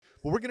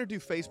Well, we're going to do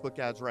Facebook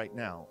ads right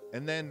now.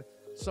 And then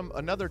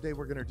another day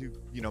we're going to do,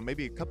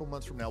 maybe a couple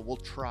months from now, we'll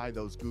try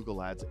those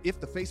Google ads if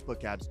the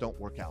Facebook ads don't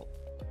work out.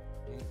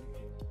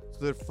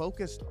 So they're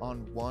focused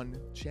on one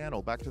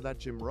channel. Back to that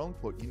Jim Rohn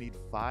quote, you need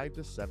 5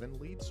 to 7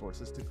 lead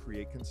sources to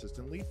create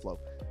consistent lead flow.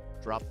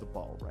 Drop the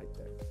ball right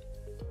there.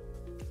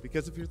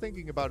 Because if you're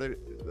thinking about it,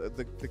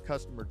 the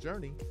customer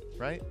journey,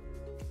 right?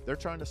 They're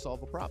trying to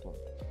solve a problem.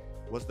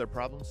 Was their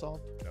problem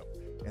solved? No.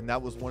 And that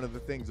was one of the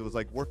things. It was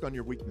like, work on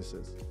your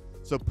weaknesses.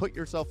 So put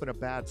yourself in a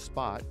bad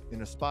spot,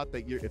 in a spot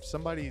that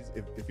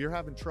if you're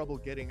having trouble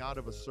getting out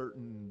of a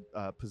certain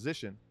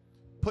position,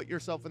 put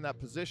yourself in that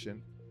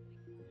position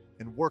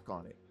and work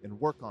on it and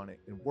work on it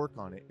and work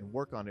on it and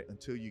work on it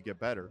until you get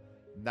better.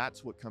 And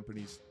that's what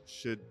companies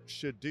should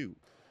do.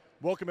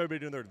 Welcome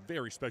everybody to another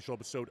very special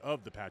episode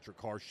of the Patrick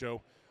Carr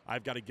Show.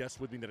 I've got a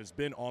guest with me that has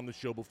been on the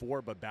show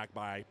before, but back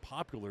by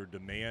popular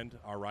demand.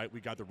 All right, we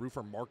got the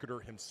roofer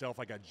marketer himself.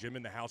 I got Jim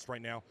in the house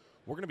right now.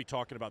 We're going to be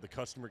talking about the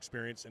customer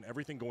experience and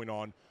everything going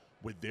on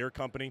with their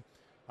company.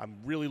 I'm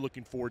really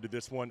looking forward to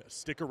this one.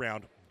 Stick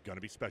around. Going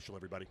to be special,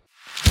 everybody.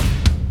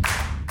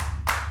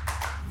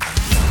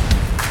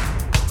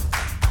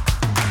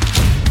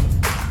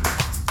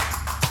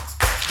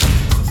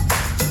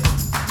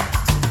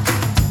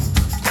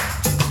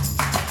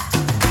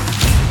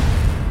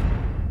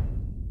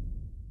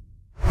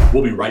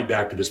 We'll be right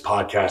back to this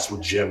podcast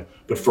with Jim.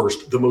 But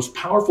first, the most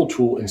powerful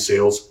tool in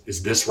sales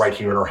is this right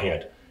here in our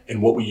hand.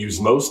 And what we use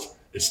most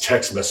is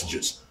text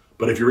messages.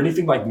 But if you're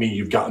anything like me,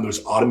 you've gotten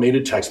those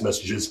automated text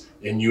messages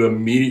and you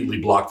immediately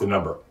block the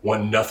number.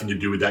 Want nothing to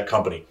do with that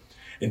company.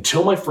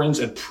 Until my friends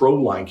at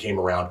ProLine came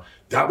around,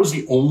 that was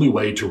the only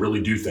way to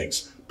really do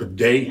things. But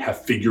they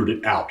have figured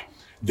it out.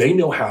 They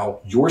know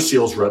how your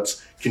sales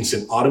reps can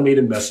send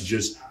automated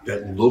messages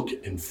that look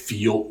and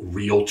feel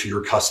real to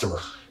your customer.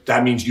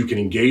 That means you can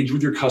engage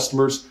with your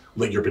customers,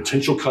 let your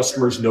potential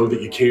customers know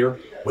that you care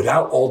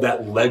without all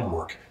that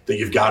legwork that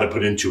you've got to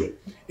put into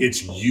it.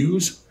 It's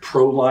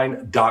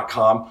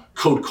useproline.com,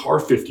 code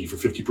CAR50 for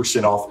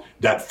 50% off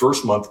that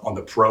first month on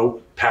the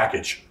Pro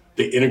package.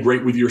 They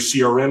integrate with your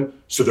CRM,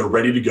 so they're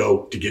ready to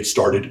go to get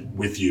started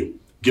with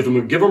you. Give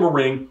them a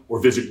ring or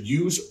visit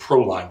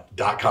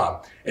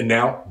useproline.com. And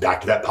now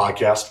back to that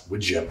podcast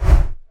with Jim.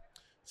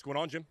 What's going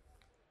on, Jim?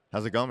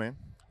 How's it going, man?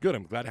 Good.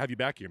 I'm glad to have you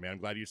back here, man. I'm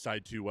glad you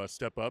decided to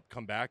step up,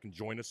 come back, and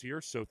join us here.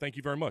 So thank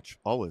you very much.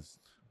 Always.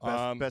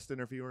 Best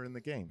interviewer in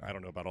the game. I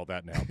don't know about all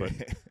that now, but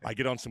I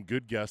get on some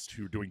good guests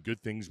who are doing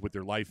good things with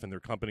their life and their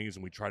companies,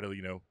 and we try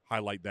to,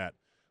 highlight that.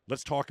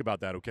 Let's talk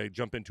about that, okay?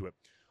 Jump into it.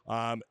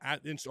 On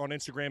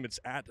Instagram, it's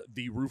at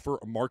the Roofer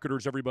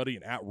Marketers, everybody,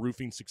 and at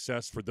Roofing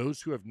Success. For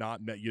those who have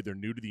not met you, they're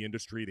new to the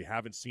industry, they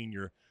haven't seen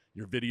your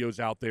videos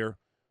out there.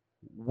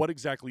 What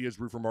exactly is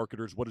Roofer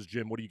Marketers? What do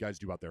you guys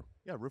do out there?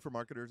 Yeah, Roofer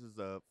Marketers is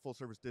a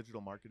full-service digital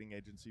marketing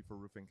agency for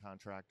roofing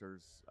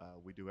contractors.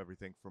 We do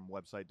everything from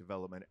website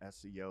development,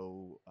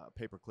 SEO,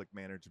 pay-per-click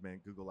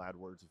management, Google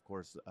AdWords, of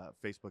course,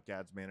 Facebook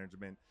ads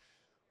management.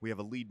 We have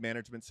a lead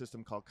management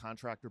system called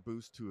Contractor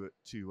Boost to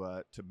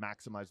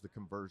maximize the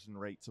conversion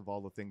rates of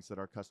all the things that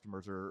our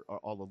customers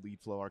all the lead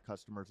flow our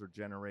customers are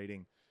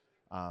generating.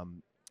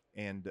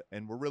 And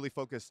we're really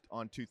focused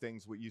on two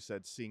things, what you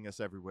said, seeing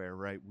us everywhere,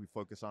 right? We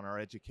focus on our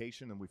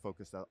education and we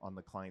focus on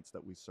the clients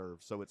that we serve.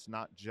 So it's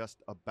not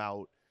just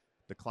about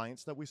the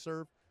clients that we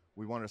serve.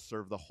 We want to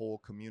serve the whole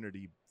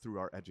community through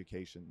our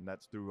education. And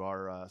that's through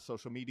our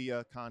social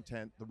media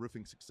content, the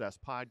Roofing Success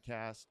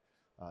podcast,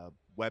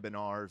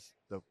 webinars,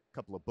 the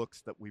couple of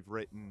books that we've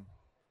written,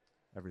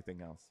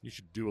 everything else. You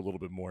should do a little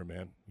bit more,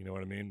 man. You know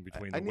what I mean?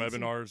 Between the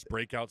webinars,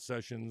 breakout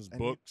sessions,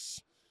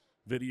 books,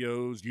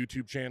 videos,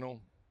 YouTube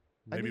channel.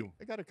 Maybe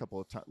I got a couple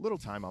of little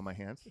time on my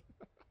hands.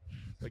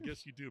 I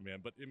guess you do, man.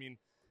 But I mean,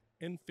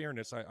 in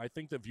fairness, I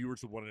think that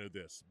viewers would want to know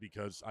this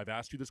because I've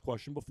asked you this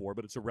question before,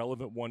 but it's a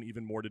relevant one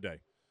even more today.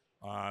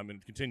 And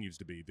it continues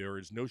to be. There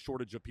is no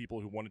shortage of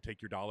people who want to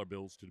take your dollar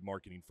bills to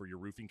marketing for your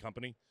roofing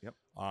company. Yep.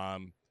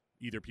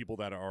 Either people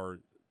that are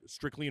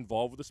strictly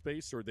involved with the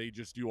space or they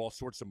just do all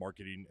sorts of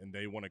marketing and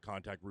they want to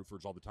contact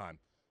roofers all the time.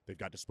 They've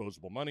got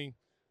disposable money.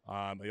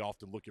 They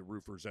often look at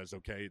roofers as,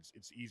 okay,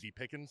 it's easy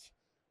pickings.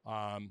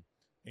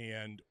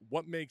 And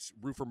what makes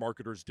Roofer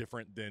Marketers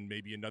different than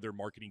maybe another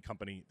marketing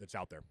company that's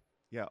out there?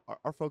 Yeah,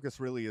 our focus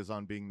really is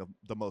on being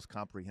the most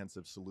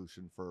comprehensive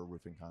solution for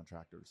roofing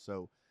contractors.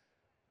 So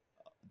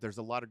there's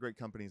a lot of great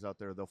companies out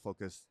there. They'll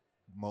focus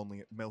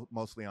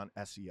mostly on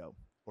SEO,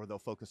 or they'll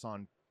focus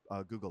on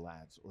Google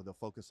ads, or they'll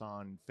focus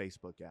on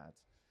Facebook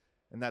ads.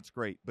 And that's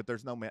great, but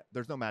there's no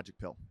magic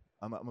pill.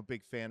 I'm a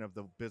big fan of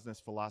the business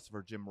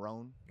philosopher Jim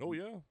Rohn. Oh,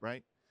 yeah.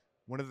 Right?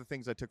 One of the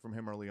things I took from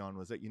him early on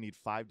was that you need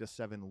 5 to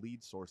 7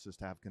 lead sources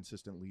to have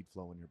consistent lead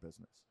flow in your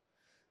business.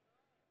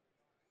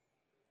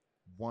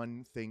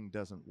 One thing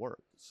doesn't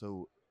work.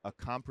 So a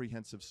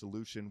comprehensive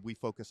solution, we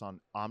focus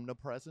on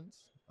Omni-Present.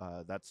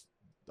 That's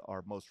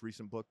our most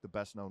recent book. The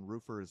best known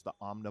roofer is the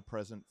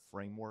Omni-Present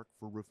framework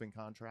for roofing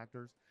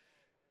contractors.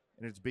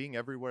 And it's being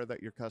everywhere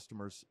that your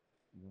customers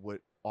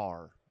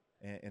are.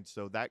 And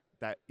so that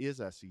is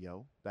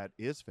SEO, that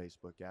is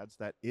Facebook ads,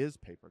 that is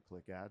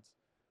pay-per-click ads,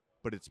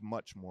 but it's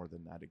much more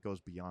than that. It goes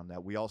beyond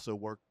that. We also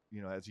work,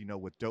 as you know,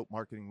 with Dope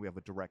Marketing, we have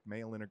a direct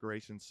mail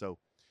integration. So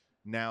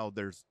now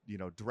there's,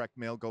 direct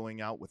mail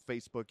going out with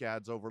Facebook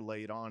ads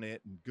overlaid on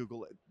it and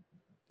Google.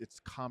 It's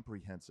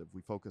comprehensive.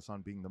 We focus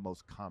on being the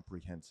most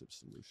comprehensive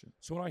solution.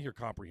 So when I hear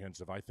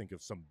comprehensive, I think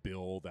of some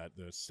bill that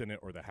the Senate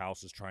or the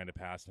House is trying to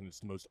pass, and it's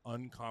the most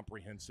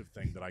uncomprehensive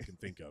thing that I can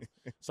think of.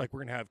 It's like, we're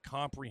going to have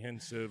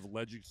comprehensive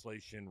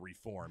legislation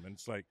reform. And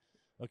it's like,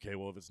 okay,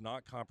 well, if it's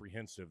not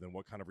comprehensive, then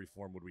what kind of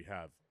reform would we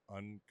have?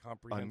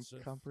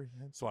 Uncomprehensive?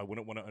 So I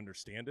wouldn't want to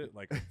understand it.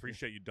 Like, I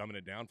appreciate you dumbing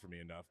it down for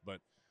me enough. But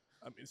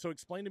so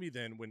explain to me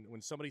then,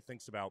 when somebody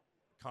thinks about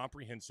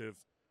comprehensive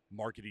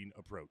marketing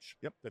approach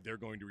that they're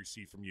going to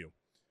receive from you,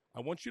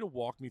 I want you to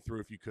walk me through,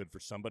 if you could, for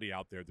somebody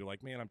out there. They're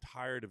like, man, I'm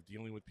tired of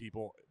dealing with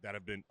people that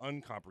have been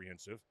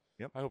uncomprehensive.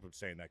 I hope I'm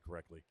saying that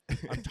correctly.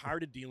 I'm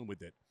tired of dealing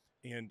with it.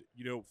 And,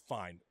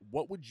 fine.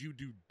 What would you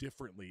do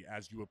differently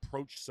as you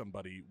approach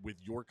somebody with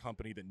your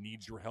company that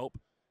needs your help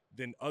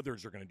than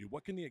others are going to do?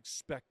 What can they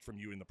expect from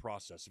you in the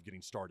process of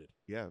getting started?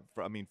 Yeah.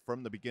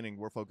 From the beginning,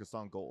 we're focused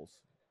on goals.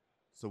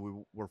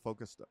 So we're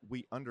focused,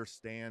 we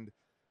understand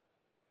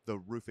the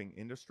roofing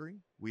industry.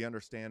 We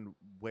understand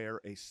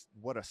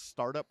what a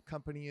startup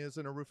company is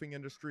in a roofing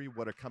industry,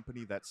 what a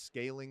company that's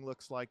scaling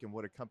looks like, and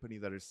what a company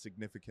that is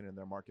significant in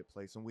their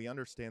marketplace. And we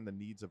understand the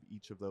needs of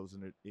each of those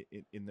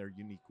in their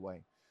unique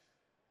way.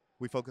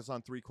 We focus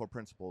on 3 core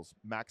principles: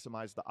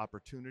 maximize the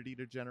opportunity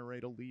to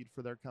generate a lead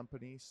for their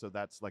company. So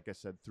that's, like I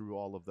said, through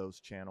all of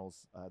those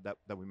channels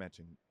that we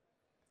mentioned.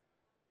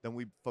 Then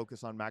we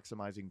focus on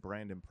maximizing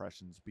brand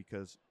impressions,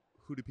 because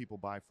who do people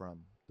buy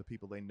from? The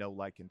people they know,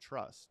 like, and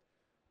trust.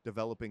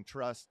 Developing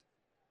trust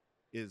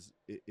is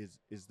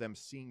them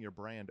seeing your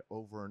brand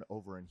over and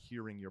over and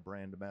hearing your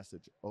brand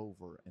message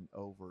over and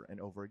over and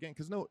over again.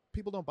 Because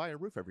people don't buy a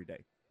roof every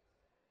day.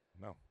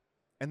 No.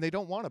 And they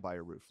don't want to buy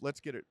a roof.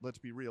 Let's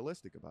be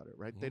realistic about it,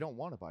 right? Mm-hmm. They don't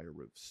want to buy a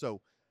roof. So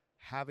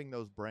having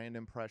those brand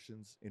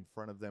impressions in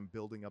front of them,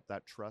 building up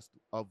that trust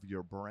of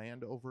your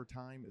brand over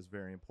time, is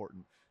very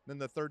important. Then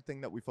the third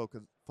thing that we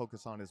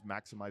focus on is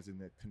maximizing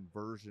the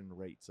conversion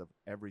rates of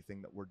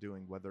everything that we're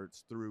doing, whether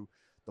it's through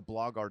the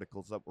blog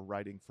articles that we're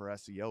writing for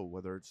SEO,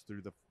 whether it's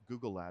through the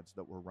Google ads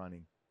that we're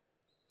running.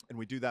 And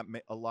we do that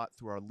a lot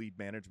through our lead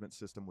management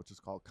system, which is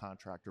called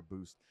Contractor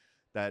Boost.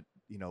 That,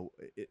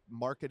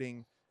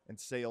 marketing and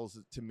sales,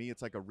 to me,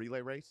 it's like a relay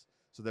race.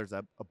 So there's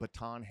a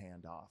baton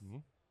handoff. Mm-hmm.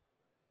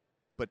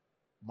 But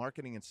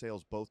marketing and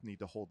sales both need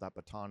to hold that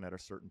baton at a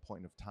certain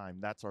point of time.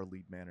 That's our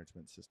lead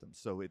management system.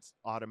 So it's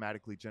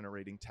automatically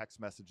generating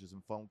text messages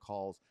and phone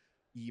calls,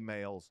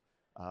 emails,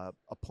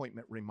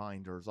 appointment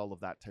reminders, all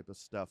of that type of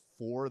stuff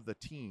for the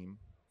team,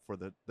 for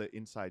the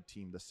inside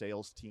team, the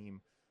sales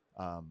team,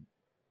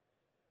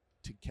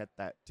 to get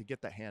the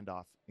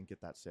handoff and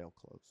get that sale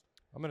closed.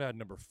 I'm going to add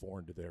number 4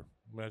 into there.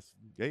 Let's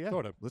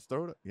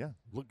throw it. Yeah.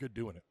 Look good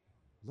doing it.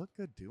 Look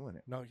good doing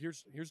it. Now,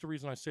 here's the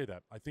reason I say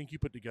that. I think you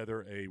put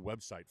together a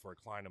website for a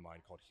client of mine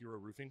called Hero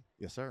Roofing.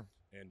 Yes, sir.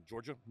 In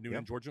Georgia,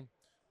 Newnan, Georgia.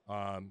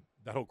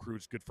 That whole crew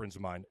is good friends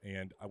of mine.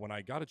 And when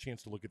I got a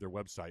chance to look at their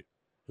website,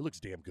 it looks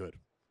damn good.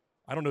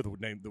 I don't know the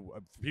name. For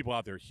people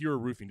out there, Hero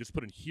Roofing, just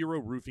put in Hero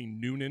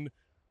Roofing Newnan,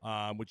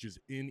 which is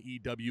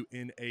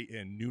Newnan,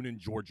 Newnan,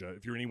 Georgia.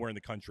 If you're anywhere in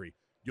the country,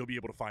 you'll be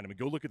able to find them. And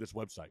go look at this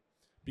website,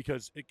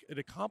 because it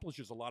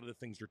accomplishes a lot of the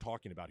things you're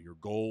talking about here: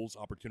 goals,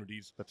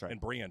 opportunities, that's right, and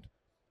brand.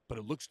 But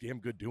it looks damn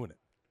good doing it.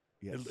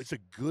 Yes.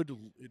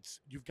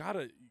 You've got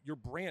your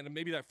brand, and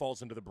maybe that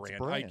falls into the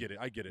brand. I get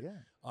it.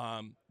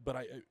 Yeah.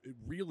 But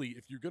really,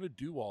 if you're going to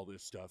do all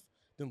this stuff,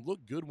 then look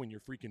good when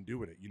you're freaking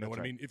doing it. You know what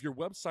I mean? If your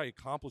website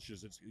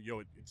accomplishes it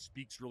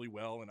speaks really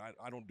well, and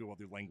I don't do all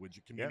the language.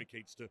 It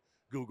communicates to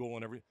Google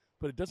and everything,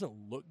 but it doesn't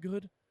look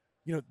good.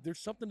 There's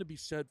something to be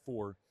said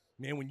for,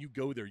 man, when you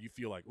go there, you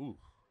feel like, ooh,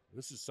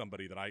 this is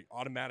somebody that my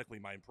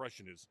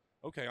impression is,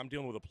 okay, I'm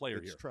dealing with a player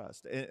here. It's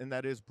trust, and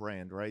that is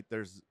brand, right?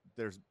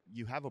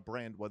 You have a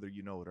brand whether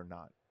you know it or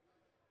not.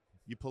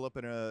 You pull up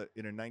in a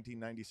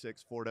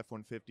 1996 Ford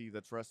F-150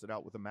 that's rusted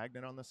out with a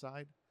magnet on the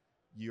side.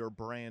 Your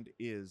brand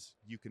is,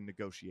 you can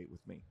negotiate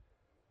with me.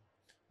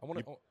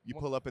 You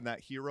pull up in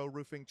that Hero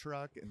Roofing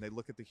truck, and they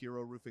look at the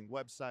Hero Roofing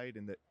website,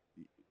 and that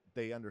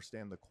they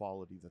understand the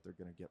quality that they're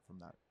going to get from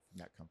that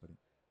company.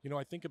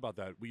 I think about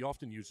that. We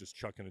often use this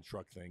chuck in a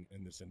truck thing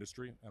in this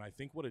industry. And I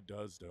think what it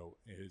does, though,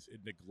 is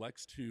it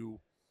neglects to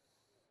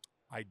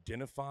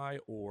identify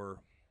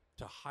or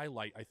to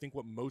highlight, I think,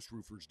 what most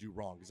roofers do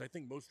wrong. Because I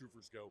think most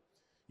roofers go,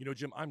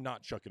 Jim, I'm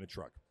not chucking a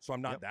truck, so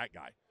I'm not that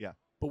guy. Yeah.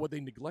 But what they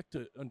neglect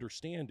to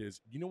understand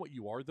is, you know what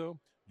you are, though?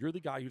 You're the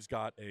guy who's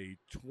got a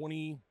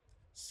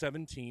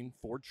 2017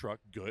 Ford truck,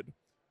 good.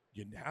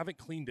 You haven't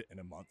cleaned it in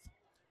a month.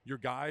 Your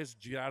guys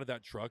get out of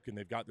that truck, and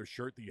they've got their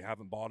shirt that you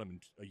haven't bought them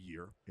in a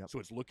year, so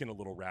it's looking a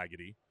little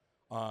raggedy.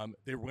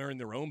 They're wearing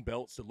their own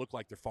belts that look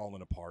like they're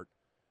falling apart.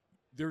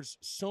 There's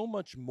so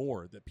much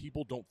more that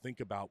people don't think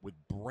about with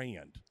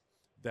brand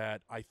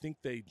that I think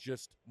they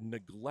just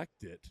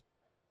neglect it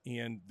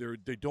and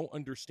they don't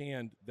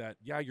understand that,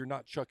 yeah, you're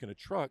not chucking a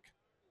truck,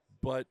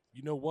 but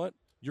you know what?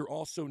 You're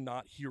also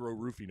not Hero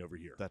Roofing over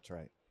here. That's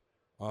right.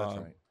 That's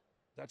right.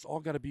 That's all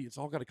got to be. It's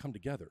all got to come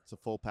together. It's a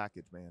full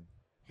package, man.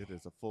 It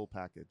is a full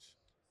package.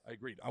 I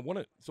agreed. I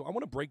want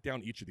to break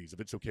down each of these, if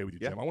it's okay with you,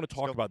 Yeah, Jim. I want to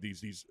talk about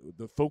these.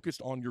 The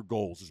focused on your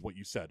goals is what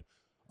you said.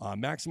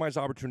 Maximize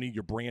opportunity,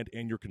 your brand,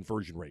 and your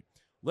conversion rate.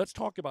 Let's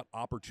talk about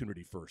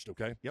opportunity first,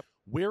 okay? Yep.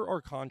 Where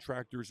are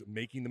contractors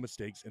making the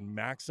mistakes and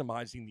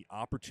maximizing the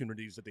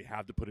opportunities that they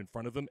have to put in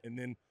front of them? And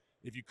then,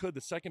 if you could,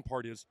 the second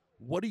part is,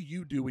 what do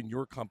you do in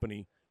your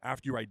company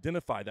after you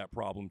identify that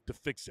problem to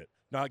fix it,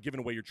 not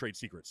giving away your trade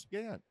secrets?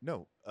 Yeah.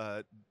 No.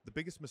 The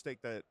biggest mistake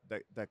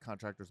that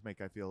contractors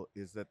make, I feel,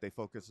 is that they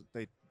focus.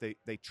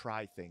 They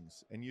try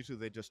things, and usually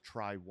they just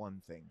try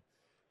one thing.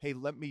 Hey,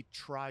 let me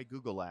try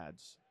Google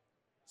Ads,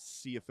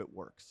 see if it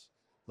works.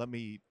 Let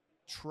me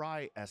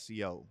try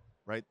SEO,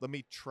 right? Let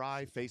me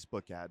try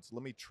Facebook ads.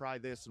 Let me try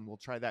this, and we'll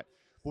try that.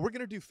 Well, we're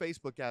going to do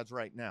Facebook ads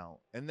right now,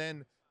 and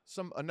then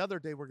another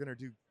day we're going to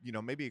do,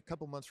 maybe a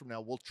couple months from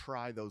now, we'll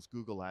try those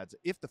Google ads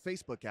if the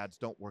Facebook ads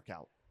don't work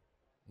out.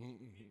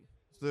 Mm-hmm.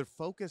 So they're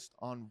focused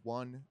on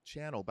one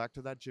channel. Back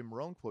to that Jim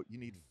Rohn quote, you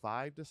need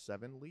 5 to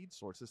 7 lead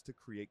sources to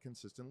create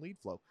consistent lead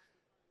flow.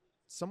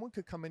 Someone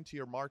could come into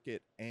your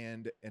market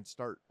and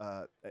start,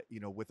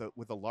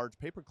 with a large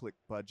pay-per-click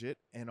budget,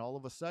 and all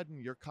of a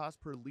sudden your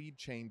cost per lead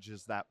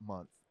changes that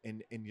month,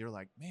 and you're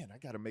like, man, I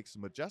got to make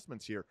some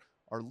adjustments here.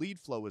 Our lead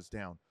flow is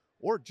down,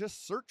 or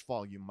just search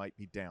volume might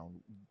be down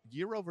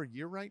year over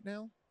year. Right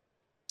now,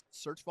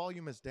 search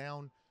volume is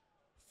down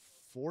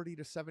 40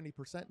 to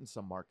 70% in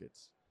some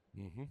markets.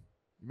 Mm-hmm.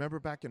 Remember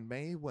back in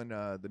May when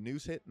the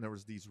news hit and there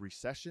was these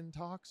recession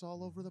talks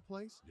all over the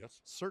place? Yes.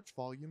 Search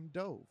volume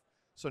dove.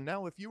 So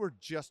now if you were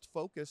just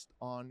focused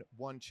on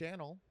one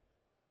channel,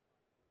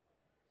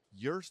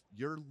 your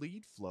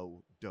lead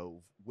flow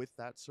dove with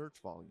that search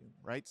volume,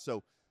 right?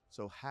 So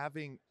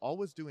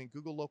always doing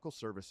Google local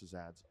services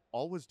ads,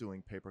 always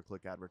doing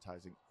pay-per-click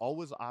advertising,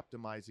 always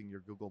optimizing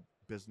your Google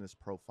business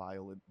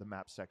profile in the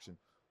map section,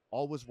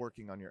 always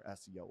working on your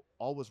SEO,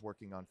 always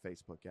working on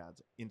Facebook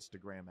ads,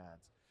 Instagram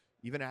ads,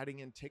 even adding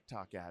in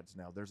TikTok ads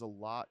now. There's a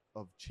lot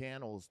of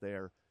channels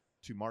there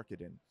to market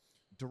in.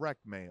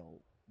 Direct mail,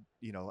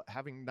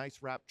 having nice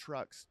wrap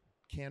trucks,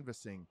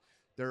 canvassing.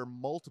 There are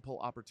multiple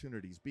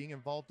opportunities. Being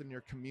involved in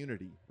your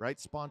community, right?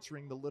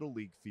 Sponsoring the Little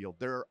League field.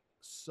 There are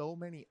so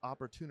many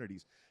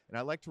opportunities. And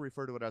I like to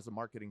refer to it as a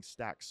marketing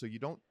stack. So you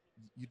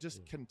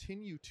just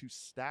continue to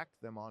stack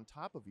them on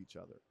top of each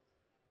other.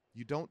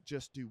 You don't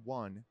just do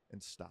one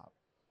and stop.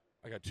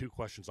 I got 2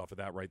 questions off of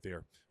that right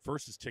there.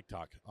 First is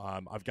TikTok.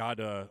 I've got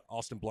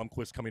Austin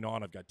Blumquist coming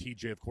on. I've got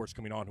TJ, of course,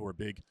 coming on, who are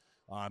big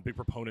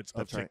proponents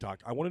of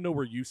TikTok. Right. I want to know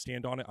where you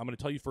stand on it. I'm going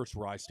to tell you first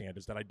where I stand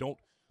is that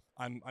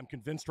I'm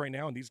convinced right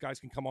now, and these guys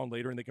can come on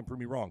later and they can prove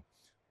me wrong.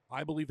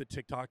 I believe that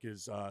TikTok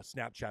is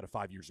Snapchat of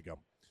 5 years ago.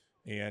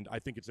 And I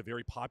think it's a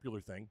very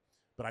popular thing,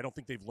 but I don't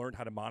think they've learned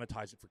how to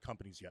monetize it for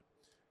companies yet.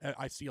 And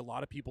I see a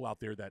lot of people out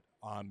there that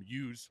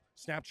use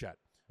Snapchat,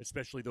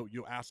 especially though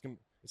you ask them,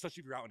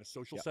 especially if you're out in a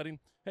social setting,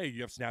 hey,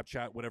 you have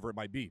Snapchat, whatever it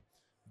might be.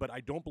 But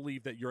I don't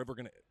believe that you're ever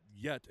going to,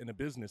 yet in a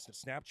business, that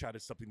Snapchat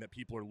is something that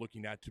people are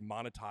looking at to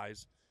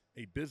monetize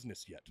a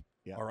business yet.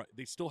 Yeah. All right,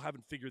 they still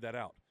haven't figured that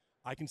out.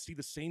 I can see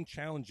the same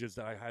challenges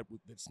that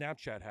that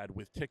Snapchat had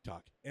with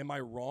TikTok. Am I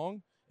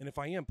wrong? And if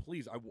I am,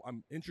 please,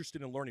 I'm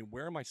interested in learning,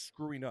 where am I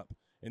screwing up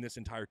in this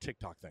entire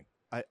TikTok thing?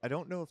 I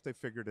don't know if they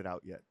figured it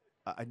out yet.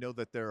 I know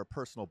that there are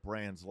personal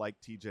brands like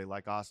TJ,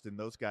 like Austin.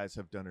 Those guys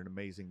have done an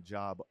amazing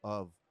job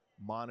of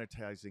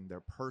monetizing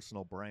their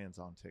personal brands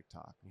on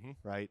TikTok,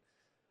 right?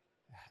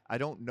 I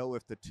don't know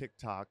if the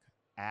TikTok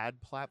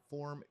ad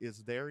platform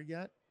is there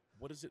yet.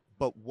 What is it?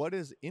 But what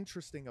is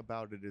interesting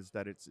about it is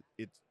that it's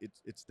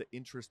the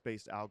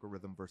interest-based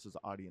algorithm versus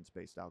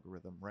audience-based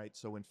algorithm, right?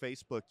 So in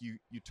Facebook, you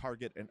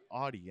target an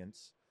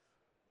audience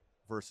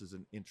versus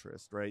an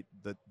interest, right?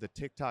 The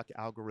TikTok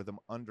algorithm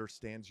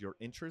understands your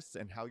interests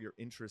and how your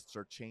interests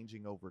are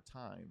changing over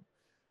time.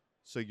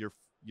 So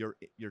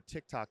your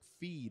TikTok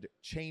feed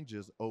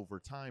changes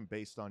over time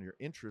based on your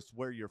interests,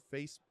 where your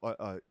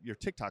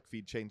TikTok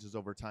feed changes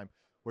over time,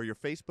 where your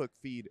Facebook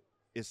feed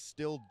is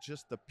still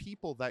just the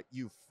people that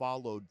you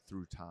followed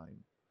through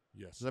time.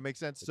 Yes. Does that make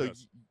sense? So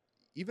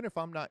even if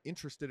I'm not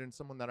interested in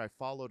someone that I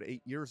followed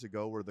 8 years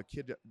ago, or the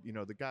kid,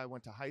 the guy I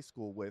went to high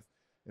school with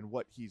and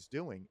what he's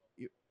doing,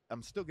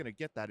 I'm still going to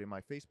get that in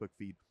my Facebook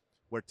feed,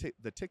 where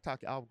the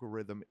TikTok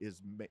algorithm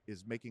is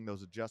making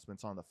those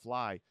adjustments on the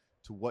fly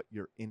to what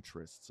your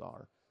interests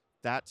are.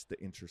 That's the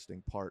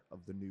interesting part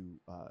of the new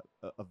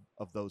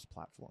of those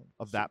platforms,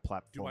 that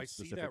platform. Do I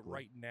see that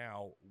right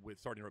now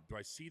with Do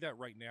I see that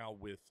right now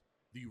with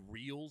the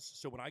Reels?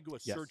 So when I go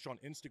search on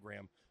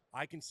Instagram,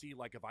 I can see,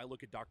 like, if I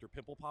look at Dr.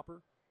 Pimple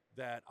Popper,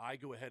 that I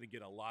go ahead and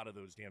get a lot of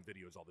those damn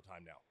videos all the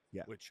time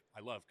now, which I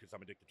love because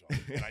I'm addicted to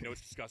them. And I know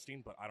it's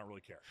disgusting, but I don't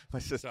really care. My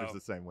sister's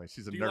the same way.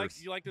 She's a nurse.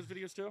 Do you like those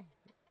videos too?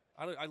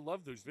 I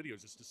love those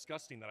videos. It's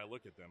disgusting that I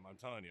look at them. I'm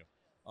telling you.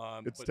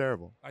 It's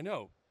terrible. I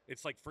know.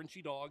 It's like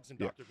Frenchie dogs and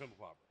Dr. Pimple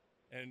Popper.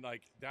 And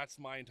like, that's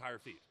my entire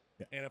feed.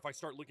 Yeah. And if I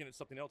start looking at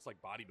something else like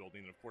bodybuilding,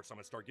 then of course I'm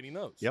going to start getting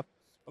those. Yep.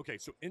 Okay,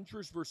 so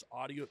interest versus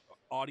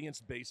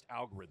audience-based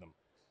algorithm.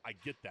 I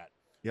get that.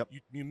 Yep.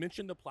 You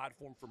mentioned the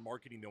platform for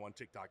marketing, though, on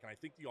TikTok, and I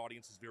think the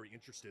audience is very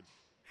interested.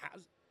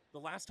 The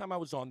last time I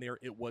was on there,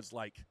 it was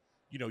like,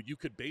 you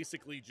could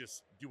basically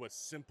just do a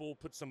simple,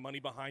 put some money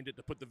behind it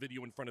to put the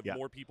video in front of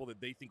more people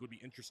that they think would be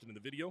interested in the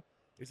video.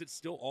 Is it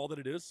still all that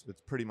it is?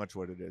 It's pretty much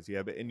what it is.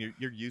 Yeah, but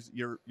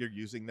you're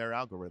using their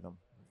algorithm,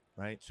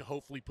 right? To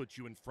hopefully put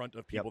you in front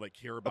of people that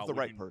care about the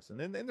right person.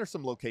 And there's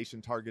some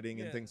location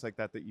targeting and things like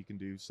that you can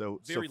do. So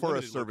for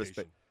a service,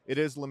 but it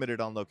is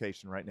limited on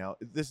location right now.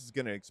 This is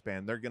going to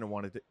expand. They're going to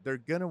want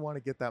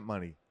to get that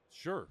money.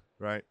 Sure.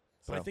 Right.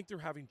 But I think they're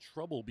having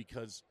trouble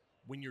because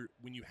when you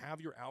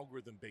have your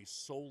algorithm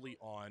based solely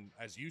on,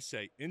 as you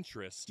say,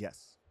 interest,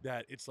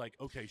 that it's like,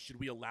 okay, should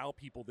we allow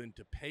people then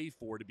to pay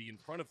to be in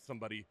front of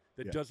somebody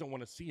that doesn't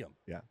want to see them?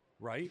 Yeah.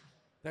 Right?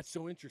 That's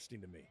so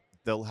interesting to me.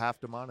 They'll have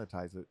to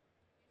monetize it.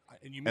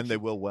 And they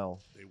will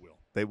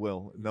They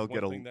will. They'll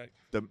get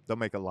they'll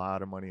make a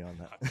lot of money on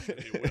that.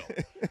 They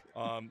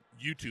will.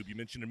 YouTube, you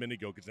mentioned a minute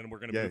ago, because then we're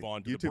going to move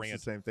on to YouTube's the brand. The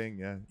same thing,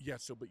 yeah. Yeah.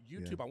 So, but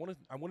YouTube, I want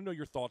to know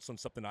your thoughts on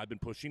something I've been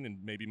pushing, and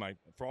maybe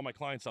for all my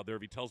clients out there,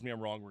 if he tells me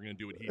I'm wrong, we're going to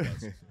do what he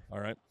does. All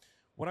right.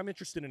 What I'm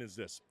interested in is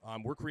this: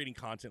 we're creating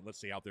content, let's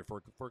say, out there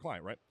for a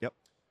client, right? Yep.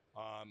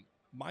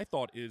 My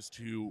thought is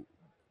to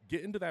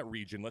get into that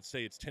region. Let's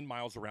say it's 10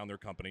 miles around their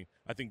company.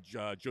 I think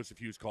Joseph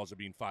Hughes calls it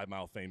being 5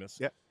 Mile famous.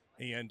 Yep.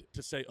 And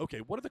to say, okay,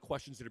 what are the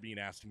questions that are being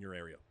asked in your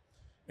area?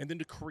 And then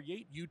to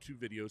create YouTube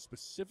videos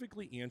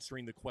specifically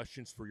answering the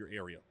questions for your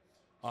area.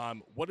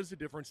 What is the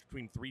difference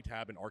between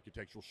 3-tab and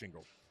architectural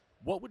shingle?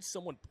 What would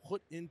someone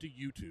put into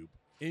YouTube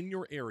in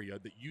your area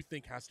that you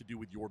think has to do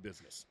with your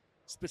business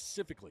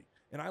specifically?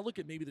 And I look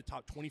at maybe the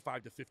top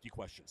 25 to 50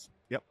 questions.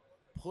 Yep.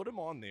 Put them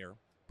on there,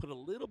 put a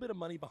little bit of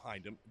money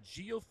behind them,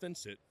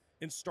 geofence it,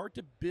 and start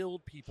to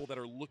build people that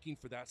are looking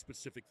for that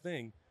specific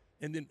thing.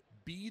 And then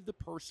be the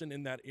person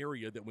in that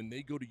area that when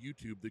they go to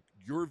YouTube,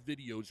 your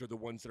videos are the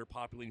ones that are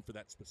populating for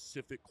that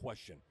specific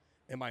question.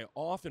 Am I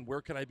off, and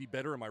where could I be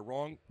better? Am I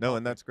wrong? No,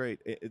 and that's great.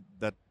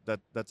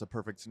 That's a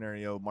perfect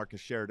scenario. Marcus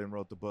Sheridan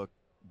wrote the book.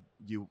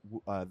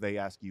 They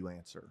ask, you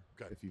answer.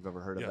 Okay. If you've ever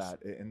heard of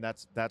that, and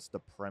that's the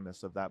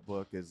premise of that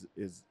book is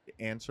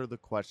answer the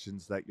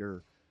questions that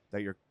your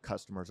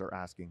customers are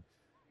asking.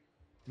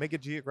 Make it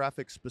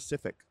geographic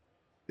specific.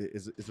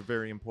 Is a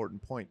very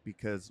important point,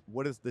 because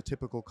what is the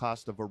typical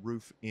cost of a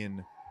roof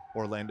in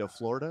Orlando,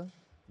 Florida?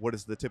 What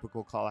is the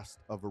typical cost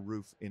of a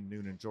roof in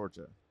Noonan,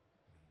 Georgia?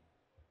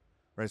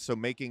 Right. So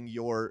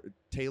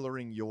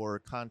tailoring your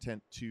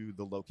content to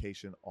the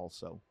location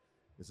also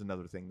is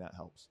another thing that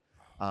helps.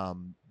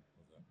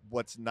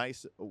 What's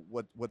nice,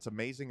 what's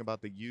amazing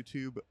about the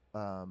YouTube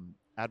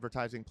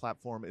advertising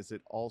platform is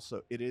it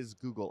is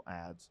Google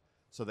Ads.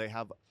 So they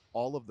have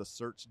all of the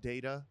search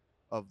data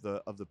of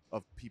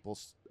people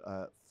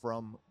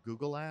from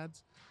Google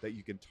Ads that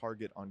you can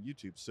target on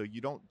YouTube. So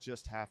you don't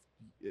just have,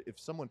 if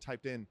someone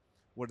typed in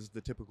what is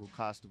the typical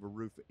cost of a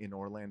roof in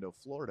Orlando,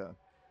 Florida,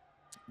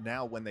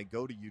 now when they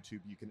go to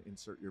YouTube, you can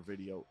insert your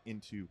video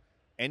into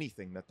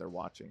anything that they're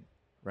watching,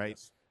 right?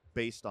 Yes.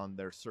 Based on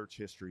their search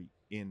history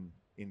in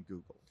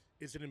Google.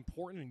 Is it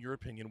important, in your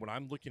opinion, when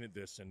I'm looking at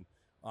this, and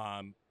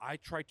I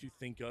try to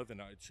think of,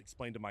 and I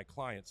explain to my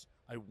clients,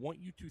 I want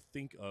you to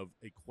think of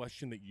a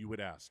question that you would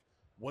ask.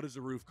 What does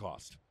a roof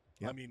cost?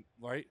 Yep. I mean,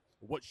 right?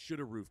 What should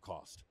a roof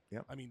cost?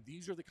 Yep. I mean,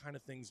 these are the kind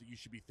of things that you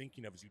should be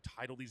thinking of as you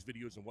title these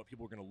videos and what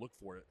people are going to look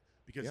for it.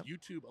 Because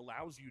YouTube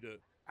allows you to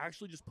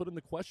actually just put in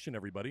the question,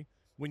 everybody.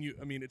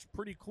 It's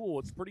pretty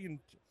cool.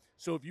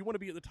 So if you want to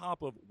be at the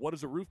top of what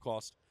does a roof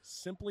cost,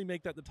 simply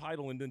make that the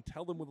title and then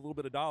tell them with a little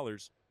bit of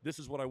dollars, this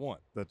is what I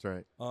want. That's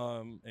right.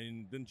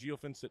 And then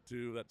geofence it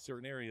to that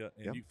certain area.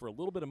 And for a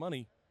little bit of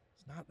money,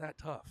 it's not that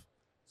tough.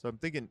 So I'm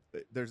thinking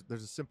there's a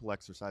simple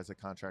exercise that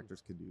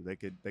contractors can do. They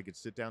could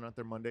sit down at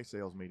their Monday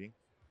sales meeting,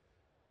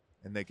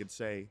 and they could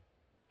say,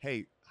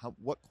 "Hey,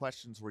 what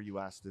questions were you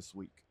asked this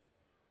week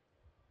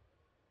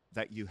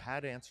that you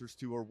had answers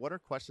to, or what are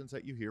questions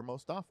that you hear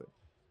most often?"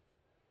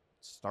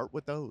 Start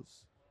with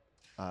those.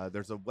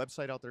 There's a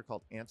website out there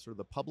called Answer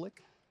the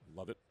Public.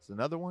 Love it. It's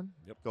another one.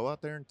 Yep. Go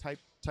out there and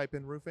type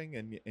in roofing,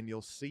 and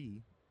you'll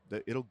see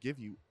that it'll give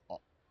you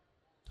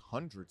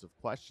hundreds of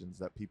questions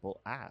that people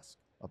ask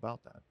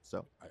about that.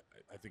 So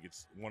I think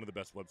it's one of the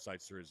best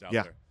websites there is out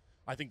there.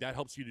 I think that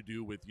helps you to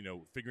do with,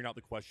 figuring out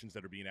the questions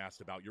that are being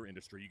asked about your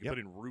industry. You can put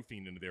in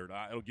roofing into there.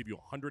 It'll give you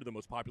 100 of the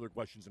most popular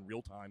questions in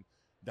real time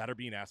that are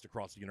being asked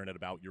across the internet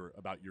about your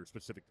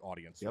specific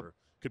audience. Or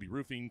could be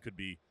roofing, could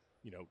be,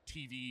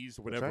 TVs,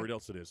 or whatever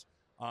else it is.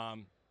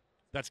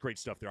 That's great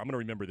stuff there. I'm going to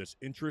remember this: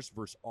 interest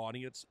versus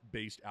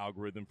audience-based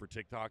algorithm for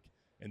TikTok.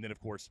 And then,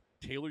 of course,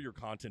 tailor your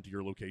content to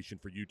your location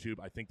for YouTube.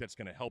 I think that's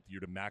going to help you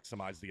to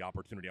maximize the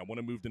opportunity. I want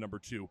to move to number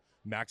 2,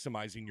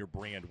 maximizing your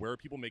brand. Where are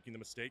people making the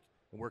mistake,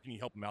 and where can you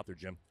help them out there,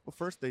 Jim? Well,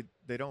 first, they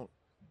don't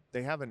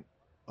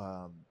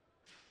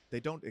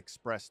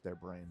express their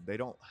brand. They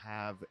don't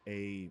have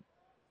a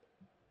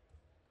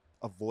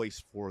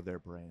voice for their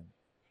brand.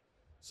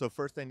 So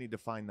first they need to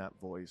find that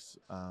voice.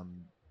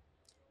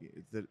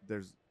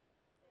 There's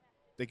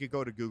they could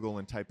go to Google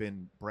and type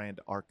in brand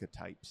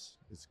archetypes.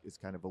 Is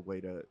kind of a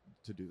way to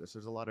do this.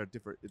 There's a lot of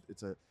different.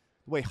 It's the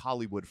way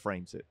Hollywood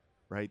frames it,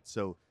 right?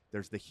 So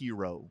there's the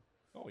hero.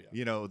 Oh yeah.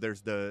 You know,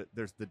 there's the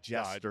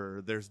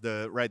jester. There's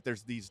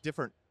there's these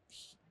different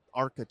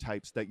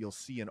archetypes that you'll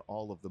see in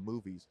all of the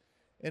movies,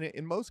 and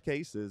in most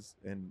cases,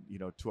 and you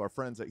know, to our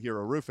friends at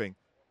Hero Roofing,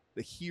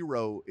 the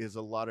hero is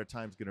a lot of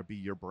times going to be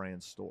your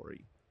brand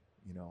story.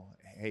 You know,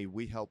 hey,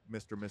 we helped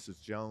Mr. and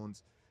Mrs.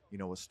 Jones. You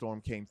know, a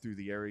storm came through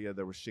the area.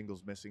 There was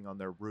shingles missing on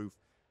their roof.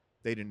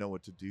 They didn't know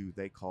what to do.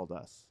 They called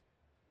us.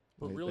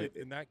 But really,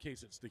 in that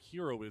case, it's the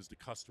hero is the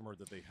customer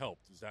that they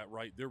helped. Is that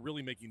right? They're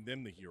really making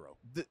them the hero.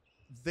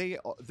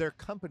 Their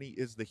company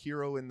is the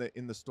hero in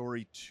the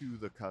story to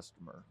the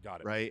customer.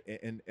 Got it. Right.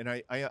 And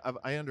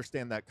I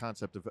understand that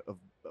concept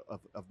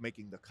of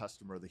making the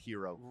customer the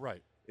hero.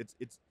 Right.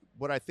 It's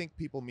what I think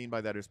people mean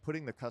by that is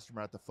putting the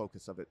customer at the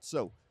focus of it.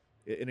 So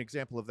an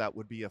example of that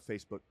would be a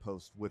Facebook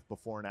post with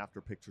before and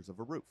after pictures of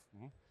a roof.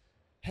 Mm-hmm.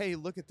 Hey,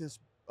 look at this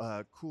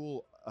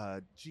cool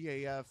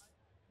GAF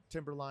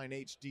Timberline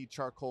HD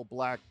charcoal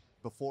black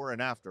before and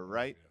after,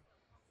 right? Yeah.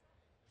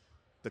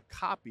 The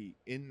copy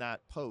in that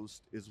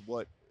post is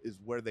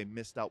where they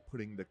missed out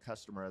putting the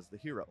customer as the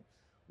hero.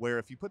 Where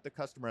if you put the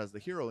customer as the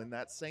hero in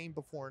that same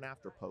before and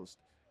after post,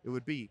 it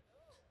would be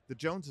the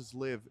Joneses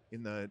live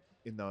in the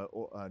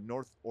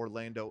North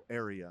Orlando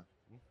area.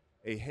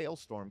 A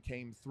hailstorm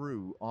came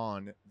through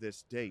on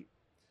this date.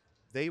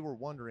 They were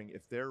wondering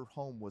if their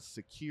home was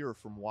secure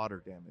from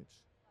water damage.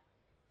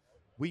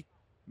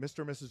 Mr.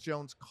 and Mrs.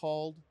 Jones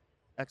called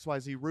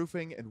XYZ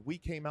Roofing, and we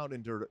came out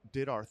and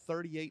did our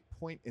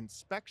 38-point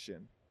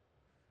inspection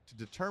to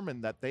determine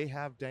that they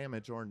have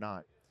damage or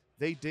not.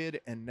 They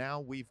did, and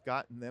now we've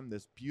gotten them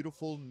this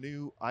beautiful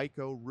new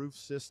ICO roof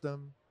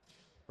system,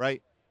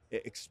 right?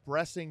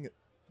 Expressing,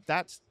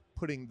 that's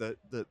putting the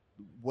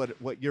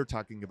what you're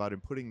talking about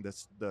and putting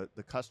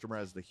the customer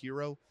as the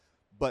hero,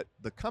 but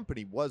the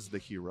company was the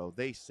hero.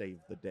 They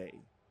saved the day.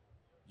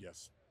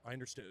 Yes, I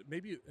understand.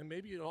 Maybe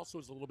it also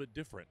is a little bit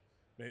different.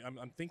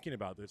 I'm thinking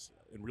about this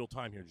in real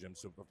time here, Jim,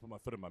 so I'll put my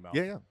foot in my mouth.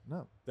 Yeah,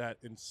 no. That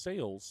in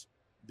sales,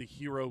 the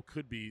hero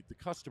could be the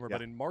customer,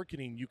 but in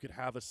marketing, you could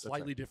have a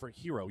slightly different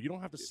hero. You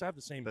don't have to have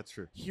the same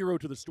hero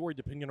to the story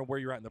depending on where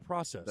you're at in the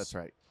process. That's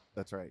right.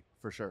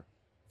 For sure.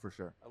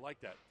 I like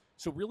that.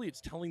 So really, it's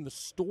telling the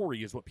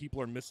story is what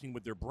people are missing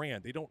with their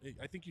brand. They don't.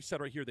 I think you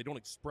said right here they don't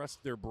express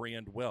their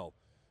brand well.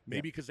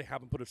 Maybe because they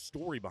haven't put a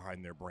story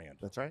behind their brand.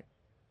 That's right.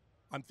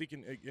 I'm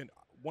thinking, again,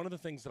 one of the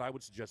things that I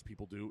would suggest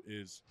people do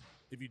is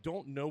if you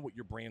don't know what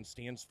your brand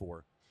stands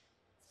for,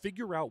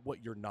 figure out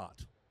what you're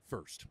not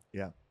first.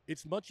 Yeah.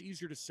 It's much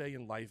easier to say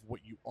in life what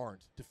you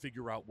aren't to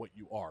figure out what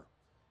you are.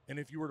 And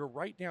if you were to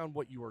write down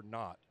what you are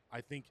not, I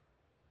think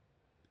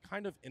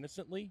kind of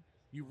innocently,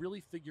 you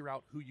really figure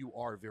out who you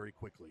are very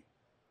quickly.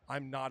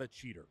 I'm not a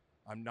cheater.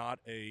 I'm not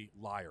a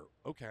liar.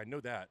 Okay, I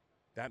know that.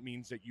 That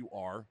means that you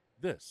are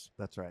this.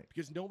 That's right.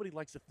 Because nobody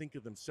likes to think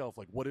of themselves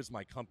like, what is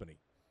my company?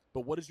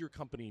 But what is your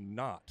company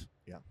not?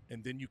 Yeah.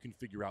 And then you can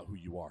figure out who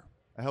you are.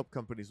 I help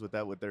companies with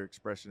that, with their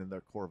expression and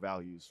their core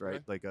values, right?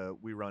 Okay. Like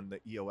we run the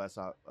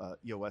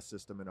EOS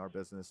system in our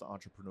business, the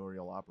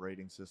entrepreneurial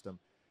operating system.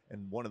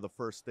 And one of the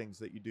first things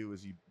that you do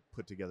is you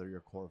put together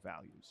your core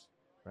values,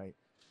 right?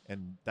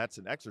 And that's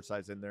an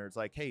exercise in there. It's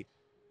like, hey,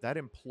 that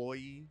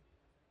employee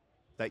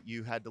that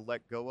you had to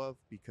let go of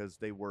because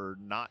they were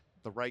not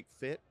the right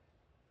fit,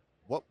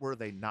 what were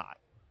they not?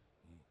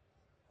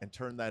 And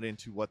turn that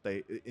into what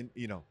they,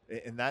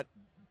 and that,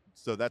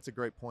 so that's a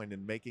great point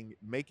in make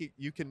it,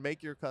 you can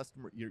make your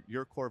customer,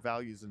 your core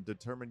values and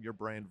determine your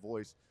brand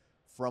voice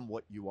from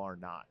what you are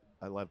not.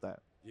 I love that.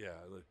 Yeah.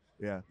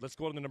 Yeah. Let's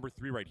go on to number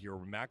 3 right here.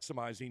 We're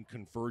maximizing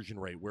conversion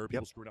rate. Where are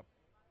people screwing up?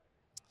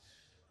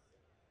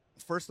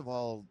 First of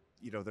all,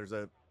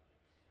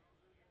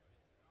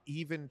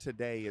 even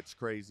today, it's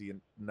crazy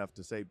enough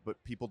to say,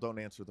 but people don't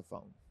answer the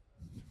phone.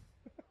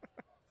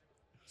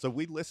 So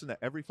we listen to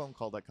every phone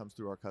call that comes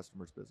through our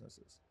customers'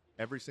 businesses.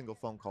 Every single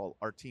phone call,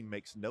 our team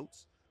makes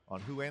notes on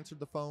who answered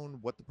the phone,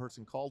 what the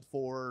person called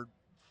for,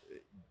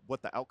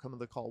 what the outcome of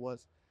the call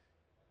was.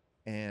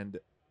 And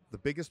the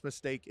biggest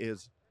mistake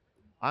is,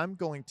 I'm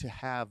going to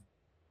have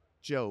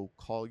Joe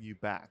call you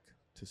back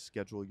to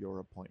schedule your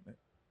appointment.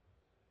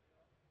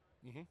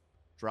 Mm-hmm.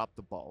 Drop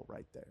the ball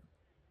right there.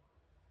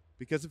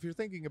 Because if you're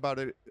thinking about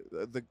it,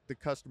 the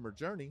customer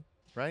journey,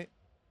 right?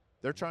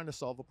 They're trying to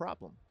solve a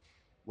problem.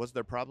 Was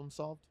their problem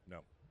solved? No.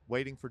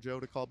 Waiting for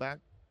Joe to call back?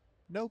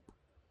 Nope.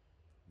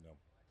 No.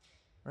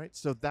 Right?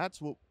 So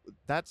that's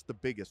the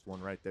biggest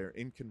one right there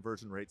in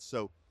conversion rates.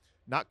 So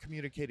not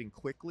communicating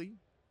quickly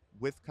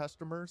with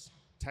customers,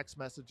 text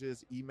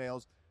messages,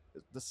 emails.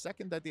 The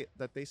second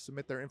that they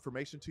submit their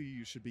information to you,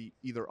 you should be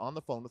either on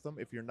the phone with them.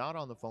 If you're not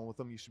on the phone with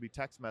them, you should be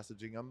text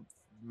messaging them.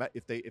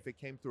 If it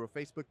came through a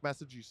Facebook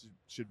message, you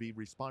should be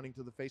responding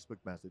to the Facebook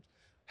message.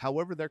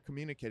 However they're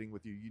communicating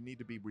with you, you need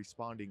to be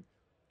responding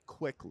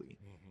quickly.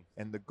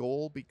 Mm-hmm. And the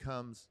goal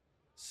becomes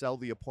sell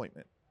the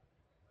appointment.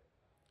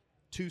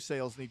 two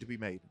sales need to be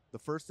made. The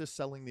first is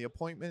selling the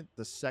appointment.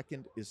 The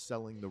second is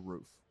selling the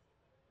roof.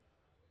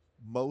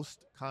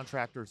 Most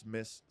contractors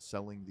miss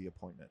selling the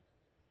appointment.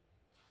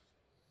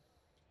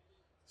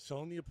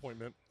 Selling the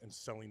appointment and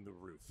selling the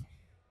roof.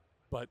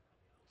 But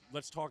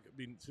let's talk. I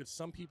mean,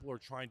 some people are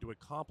trying to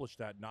accomplish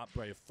that not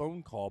by a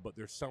phone call, but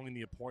they're selling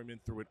the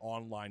appointment through an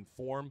online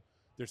form.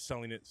 They're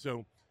selling it.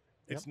 So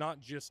it's not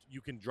just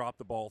you can drop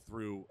the ball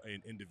through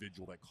an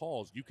individual that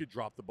calls. You could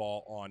drop the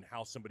ball on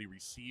how somebody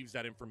receives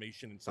that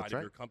information inside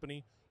of your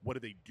company. What do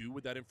they do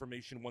with that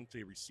information once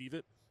they receive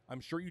it? I'm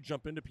sure you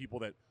jump into people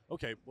that,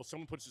 okay, well,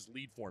 someone puts this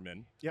lead form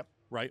in. Yep.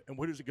 Right? And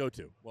where does it go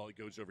to? Well, it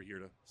goes over here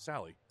to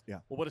Sally. Yeah.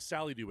 Well, what does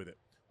Sally do with it?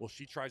 Well,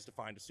 she tries to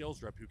find a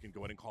sales rep who can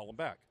go in and call them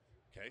back.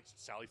 Okay, so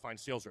Sally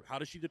finds sales rep. How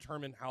does she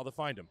determine how to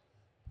find him?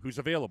 Who's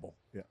available?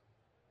 Yeah.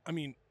 I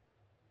mean,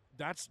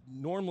 that's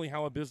normally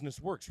how a business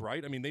works,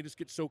 right? I mean, they just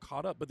get so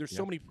caught up, but there's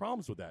so many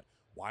problems with that.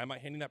 Why am I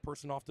handing that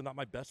person off to not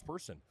my best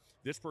person?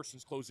 This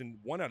person's closing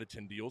 1 out of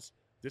 10 deals.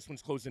 This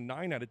one's closing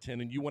 9 out of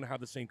 10, and you want to have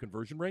the same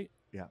conversion rate?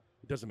 Yeah.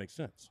 It doesn't make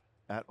sense.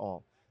 At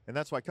all. And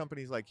that's why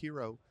companies like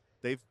Hero,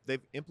 they've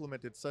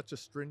implemented such a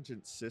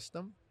stringent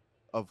system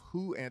of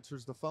who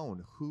answers the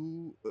phone,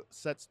 who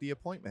sets the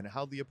appointment,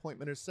 how the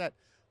appointment is set,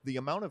 the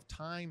amount of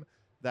time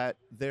that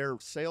their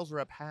sales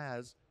rep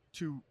has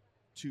to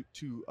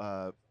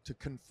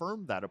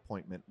confirm that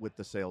appointment with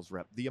the sales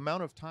rep, the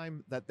amount of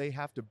time that they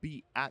have to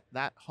be at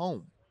that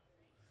home.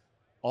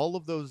 All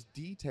of those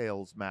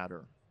details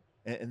matter.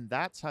 And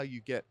that's how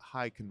you get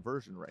high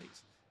conversion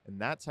rates. And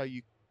that's how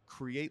you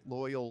create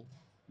loyal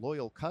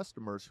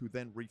customers who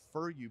then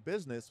refer you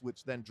business,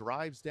 which then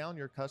drives down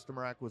your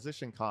customer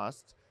acquisition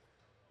costs,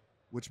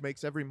 which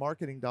makes every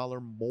marketing dollar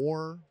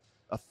more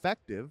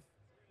effective,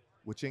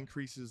 which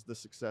increases the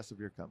success of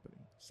your company.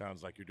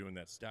 Sounds like you're doing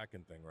that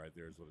stacking thing right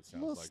there is what it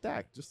sounds like. A little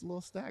stack, just a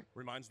little stack.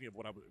 Reminds me of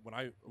when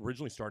I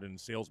originally started in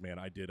sales, man,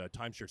 I did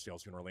timeshare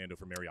sales here in Orlando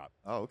for Marriott.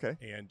 Oh, okay.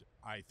 And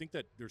I think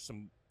that there's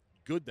some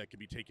good that could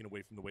be taken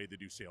away from the way they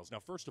do sales. Now,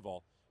 first of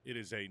all, it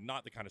is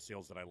not the kind of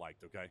sales that I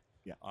liked, okay?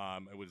 Yeah.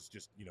 It was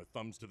just,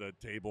 thumbs to the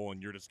table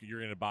and you're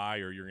going to buy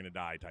or you're going to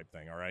die type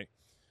thing, all right?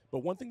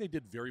 But one thing they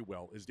did very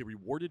well is they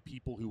rewarded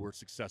people who were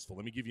successful.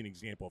 Let me give you an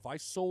example. If I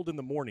sold in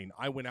the morning,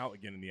 I went out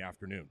again in the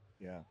afternoon.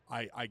 Yeah.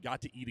 I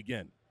got to eat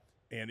again.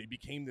 And it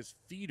became this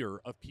feeder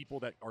of people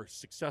that are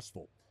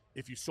successful.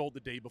 If you sold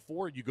the day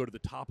before, you go to the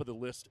top of the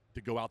list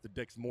to go out the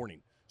next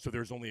morning. So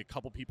there's only a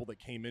couple people that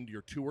came into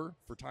your tour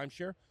for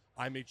timeshare.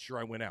 I made sure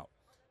I went out.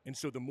 And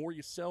so the more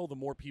you sell, the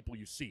more people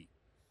you see.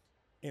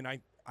 And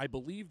I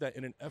believe that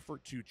in an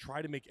effort to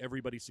try to make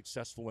everybody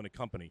successful in a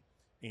company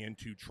and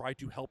to try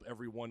to help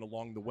everyone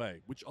along the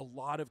way, which a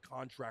lot of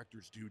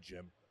contractors do,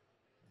 Jim,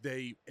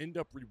 they end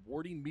up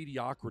rewarding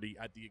mediocrity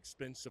at the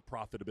expense of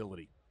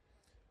profitability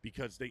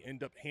because they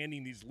end up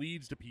handing these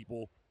leads to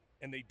people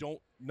and they don't.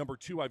 Number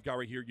two, I've got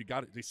right here,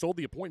 they sold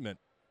the appointment,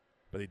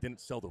 but they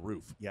didn't sell the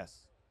roof.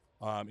 Yes.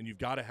 And you've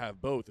got to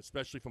have both,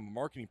 especially from a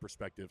marketing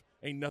perspective.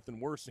 Ain't nothing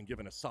worse than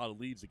giving a solid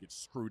leads that gets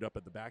screwed up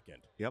at the back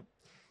end. Yep.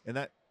 And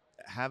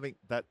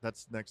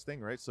that's the next thing,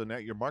 right? So now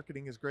your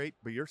marketing is great,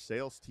 but your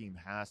sales team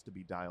has to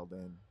be dialed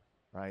in,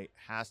 right?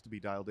 Has to be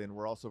dialed in.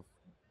 We're also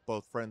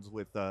both friends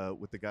with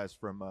the guys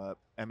from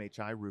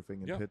MHI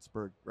Roofing in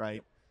Pittsburgh, right?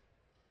 Yep.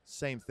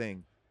 Same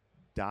thing.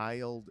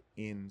 Dialed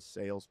in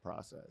sales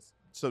process.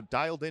 So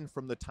dialed in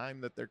from the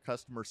time that their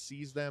customer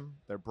sees them,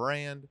 their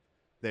brand,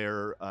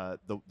 their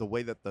the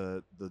way that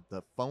the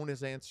phone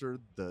is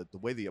answered, the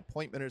way the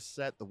appointment is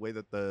set, the way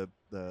that the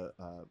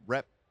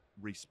rep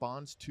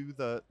responds to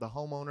the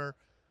homeowner,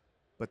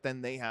 but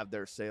then they have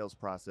their sales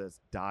process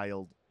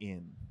dialed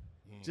in,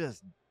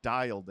 just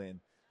dialed in.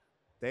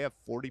 They have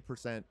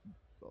 40%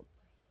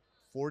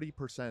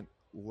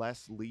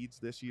 less leads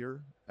this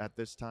year at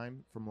this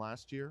time from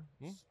last year.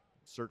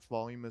 Search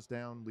volume is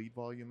down, lead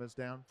volume is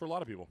down. For a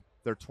lot of people.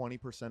 They're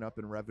 20% up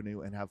in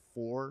revenue and have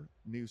 4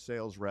 new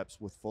sales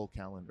reps with full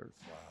calendars.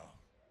 Wow.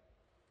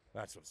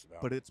 That's what it's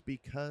about. But it's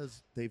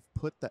because they've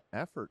put the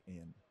effort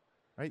in,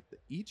 right?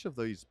 Each of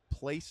these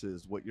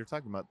places, what you're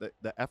talking about,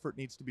 the effort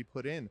needs to be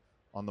put in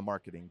on the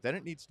marketing. Then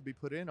it needs to be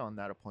put in on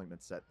that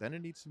appointment set. Then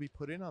it needs to be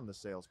put in on the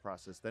sales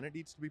process. Then it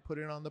needs to be put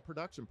in on the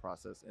production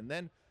process. And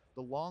then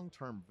the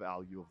long-term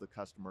value of the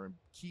customer and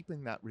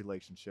keeping that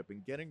relationship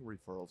and getting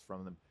referrals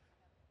from them.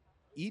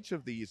 Each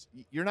of these,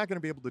 you're not going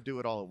to be able to do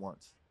it all at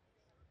once.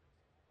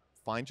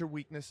 Find your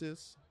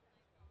weaknesses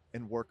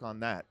and work on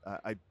that.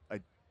 I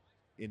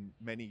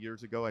many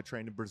years ago, I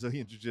trained in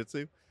Brazilian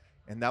Jiu-Jitsu,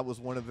 and that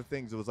was one of the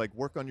things. It was like,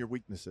 work on your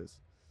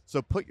weaknesses.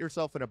 So put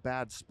yourself in a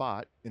bad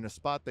spot, in a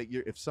spot that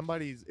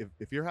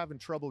if you're having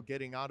trouble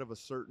getting out of a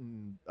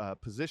certain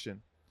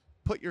position,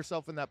 put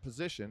yourself in that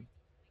position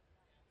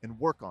and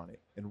work on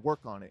it and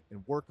work on it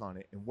and work on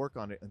it and work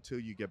on it until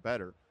you get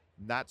better.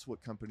 And that's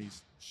what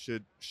companies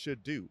should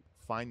do.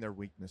 Find their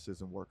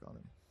weaknesses and work on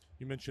them.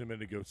 You mentioned a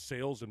minute ago,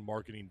 sales and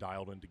marketing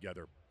dialed in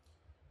together.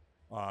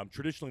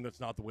 Traditionally, that's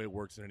not the way it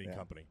works in any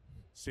company.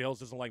 Sales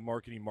doesn't like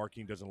marketing.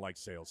 Marketing doesn't like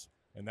sales.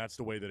 And that's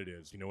the way that it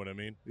is. You know what I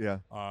mean? Yeah.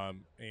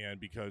 And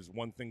because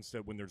one thinks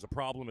that when there's a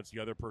problem, it's the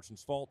other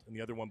person's fault, and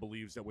the other one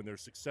believes that when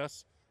there's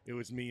success, it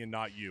was me and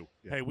not you.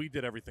 Yeah. Hey, we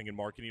did everything in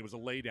marketing. It was a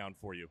laydown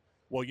for you.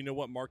 Well, you know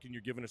what, marketing,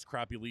 you're giving us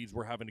crappy leads.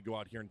 We're having to go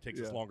out here and it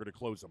takes us longer to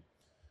close them.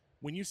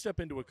 When you step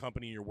into a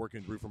company and you're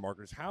working with roofer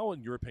marketers, how,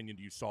 in your opinion,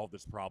 do you solve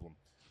this problem?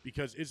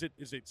 Because is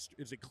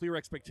it clear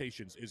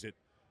expectations? Is it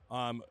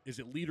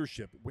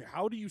leadership?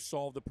 How do you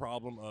solve the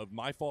problem of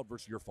my fault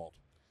versus your fault?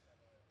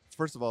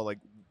 First of all, like,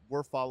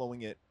 we're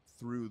following it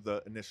through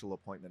the initial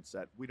appointment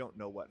set. We don't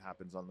know what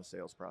happens on the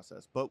sales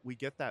process, but we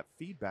get that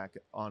feedback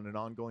on an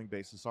ongoing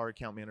basis. Our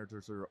account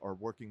managers are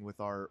working with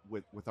our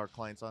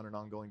clients on an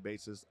ongoing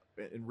basis,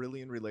 and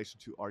really in relation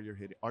to are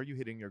you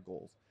hitting your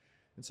goals?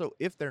 And so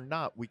if they're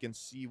not, we can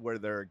see where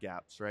there are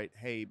gaps, right?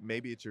 Hey,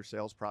 maybe it's your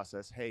sales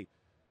process. Hey,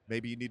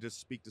 maybe you need to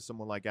speak to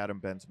someone like Adam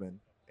Bensman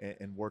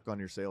and work on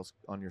your sales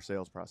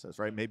process,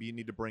 right? Maybe you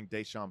need to bring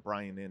Deshaun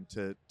Bryan in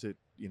to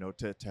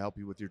help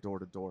you with your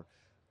door-to-door.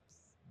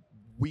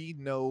 We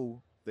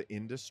know the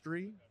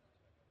industry,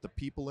 the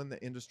people in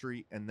the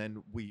industry, and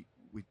then we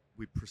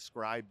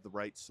prescribe the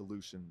right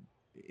solution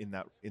in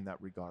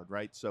that regard,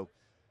 right? So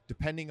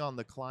depending on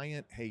the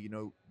client, hey,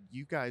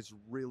 you guys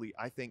really,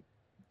 I think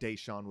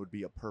Deshaun would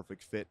be a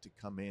perfect fit to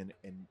come in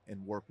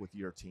and work with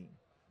your team.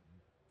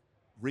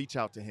 Reach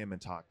out to him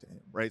and talk to him,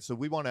 right? So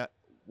we want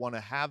to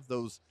have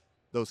those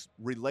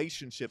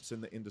relationships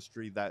in the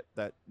industry that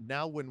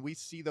now when we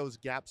see those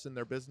gaps in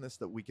their business,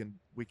 that we can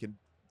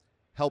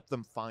help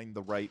them find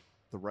the right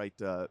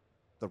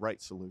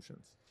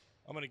solutions.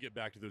 I'm going to get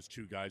back to those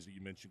two guys that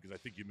you mentioned, because I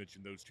think you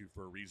mentioned those two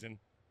for a reason.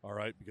 All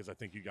right, because I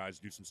think you guys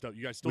do some stuff.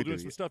 You guys still doing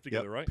some stuff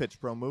together, right? Pitch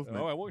Pro Movement.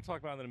 All right, we'll talk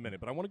about that in a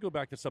minute. But I want to go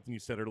back to something you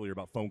said earlier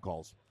about phone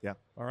calls. Yeah.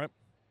 All right.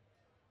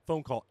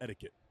 Phone call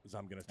etiquette, as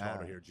I'm going to tell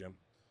it here, Jim.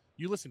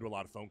 You listen to a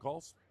lot of phone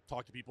calls,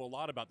 talk to people a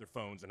lot about their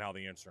phones and how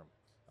they answer them.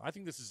 I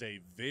think this is a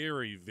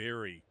very,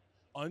 very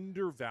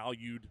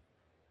undervalued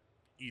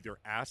either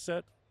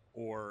asset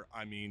or,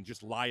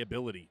 just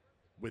liability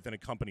within a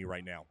company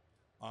right now.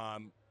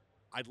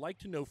 I'd like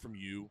to know from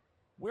you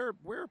where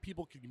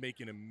people can make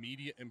an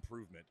immediate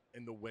improvement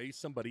in the way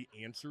somebody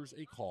answers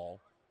a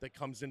call that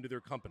comes into their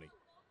company.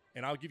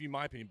 And I'll give you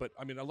my opinion, but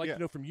I'd like to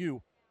know from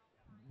you,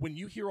 when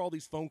you hear all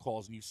these phone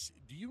calls, and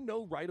do you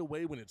know right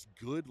away when it's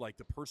good, like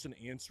the person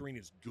answering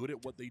is good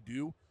at what they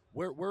do?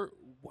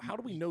 How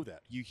do we know that?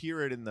 You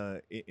hear it in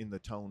the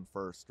tone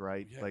first,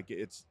 right? Yeah. Like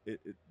it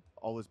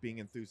always being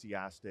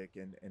enthusiastic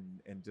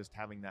and just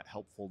having that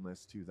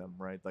helpfulness to them,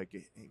 right? Like,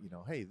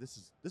 hey,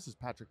 this is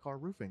Patrick Carr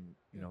Roofing.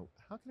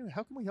 How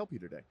can we help you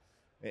today?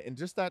 And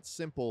just that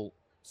simple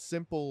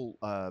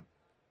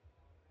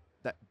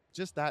that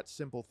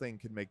simple thing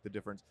can make the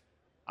difference.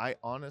 I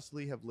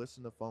honestly have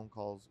listened to phone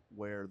calls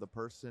where the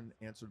person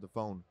answered the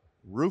phone,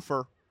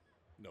 roofer.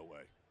 No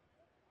way.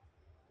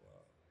 Wow.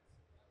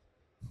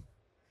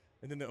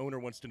 And then the owner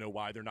wants to know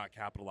why they're not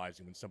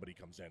capitalizing when somebody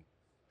comes in.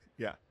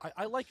 Yeah.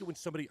 I like it when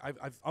somebody,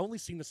 I've only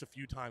seen this a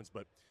few times,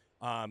 but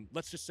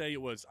let's just say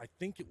is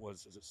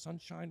it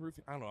Sunshine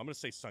Roofing? I don't know. I'm going to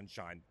say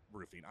Sunshine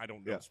Roofing. I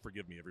don't know. Yeah.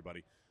 Forgive me,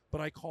 everybody.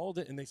 But I called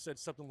it and they said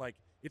something like,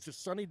 it's a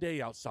sunny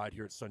day outside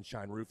here at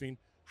Sunshine Roofing.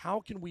 How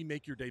can we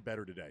make your day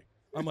better today?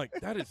 I'm like,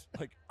 that is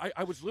like,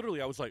 I was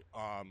like,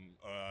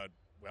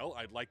 well,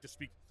 I'd like to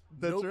speak.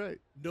 That's right.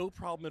 No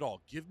problem at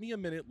all. Give me a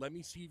minute. Let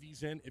me see if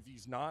he's in. If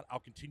he's not, I'll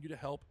continue to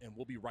help and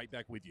we'll be right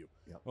back with you.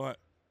 Yep.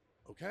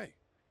 Okay.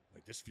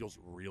 Like, this feels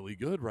really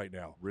good right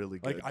now. Really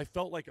good. Like, I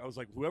felt like I was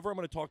like, whoever I'm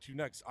going to talk to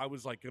next, I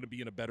was like going to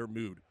be in a better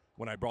mood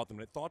when I brought them.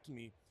 And it thought to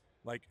me,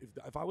 like,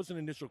 if I was an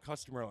initial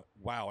customer,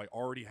 wow, I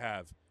already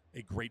have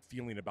a great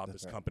feeling about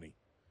this company.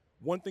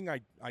 One thing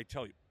I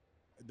tell you,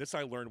 this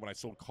I learned when I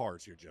sold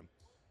cars here, Jim.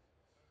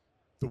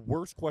 The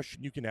worst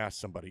question you can ask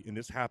somebody, and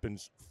this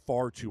happens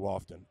far too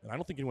often, and I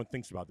don't think anyone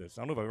thinks about this.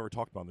 I don't know if I've ever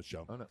talked about it on the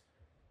show. Oh, no.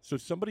 So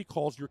somebody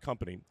calls your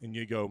company, and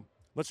you go,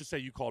 let's just say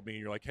you called me, and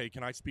you're like, hey,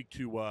 can I speak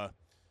to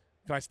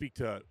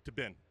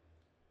Ben?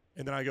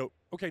 And then I go,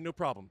 okay, no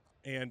problem.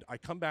 And I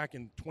come back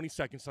in 20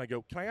 seconds, and I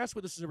go, can I ask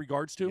what this is in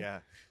regards to? Yeah.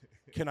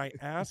 Can I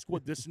ask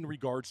what this in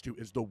regards to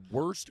is the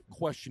worst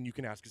question you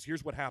can ask? Because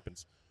here's what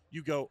happens.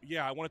 You go,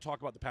 yeah, I want to talk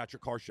about the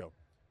Patrick Carr Show.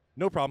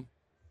 No problem.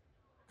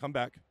 Come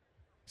back.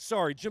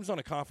 Sorry, Jim's on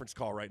a conference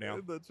call right now.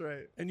 That's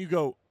right. And you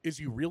go, is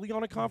he really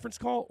on a conference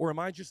call, or am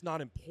I just not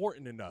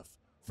important enough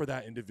for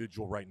that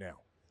individual right now?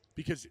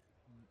 Because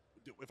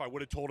if I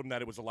would have told him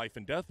that it was a life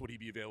and death, would he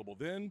be available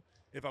then?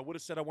 If I would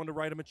have said I wanted to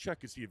write him a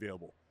check, is he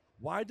available?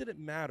 Why did it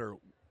matter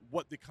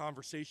what the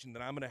conversation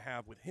that I'm going to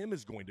have with him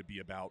is going to be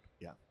about?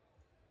 Yeah.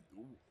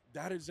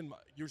 That is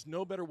there's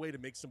no better way to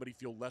make somebody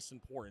feel less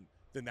important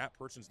than that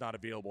person's not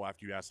available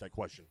after you ask that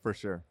question. For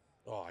sure.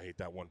 Oh, I hate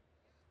that one.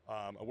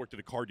 I worked at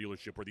a car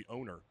dealership where the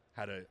owner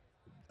had an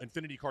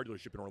Infinity car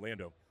dealership in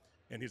Orlando,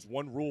 and his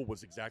one rule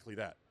was exactly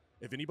that.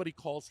 If anybody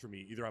calls for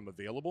me, either I'm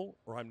available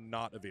or I'm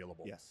not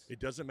available. Yes. It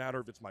doesn't matter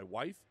if it's my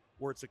wife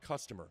or it's a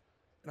customer.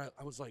 And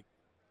I was like,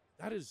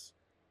 that is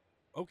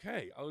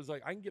okay. I was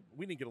like,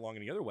 we didn't get along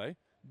any other way,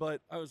 but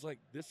I was like,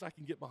 this I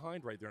can get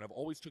behind right there. And I've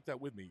always took that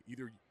with me.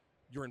 Either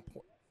you're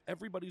important.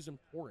 Everybody's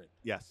important.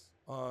 Yes.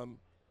 And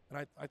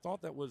I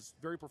thought that was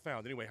very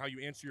profound. Anyway, how you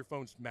answer your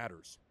phones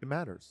matters. It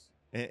matters.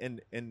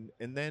 And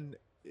then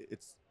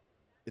it's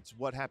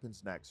what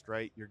happens next,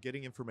 right? You're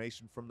getting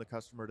information from the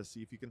customer to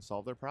see if you can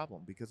solve their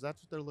problem, because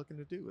that's what they're looking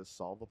to do, is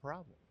solve a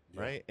problem,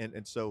 right?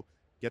 And so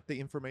get the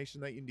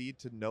information that you need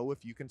to know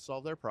if you can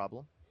solve their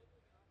problem,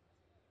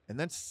 and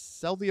then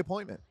sell the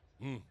appointment.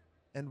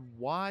 And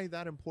why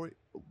that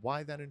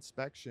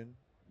inspection,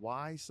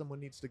 why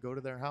someone needs to go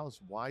to their house,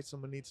 why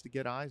someone needs to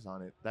get eyes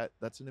on it.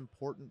 That's an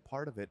important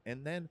part of it.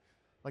 And then,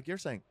 like you're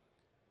saying,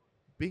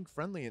 being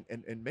friendly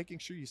and making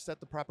sure you set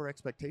the proper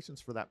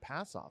expectations for that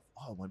pass off.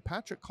 Oh, when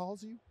Patrick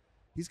calls you,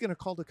 he's going to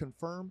call to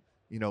confirm,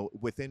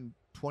 within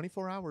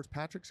 24 hours,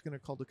 Patrick's going to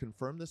call to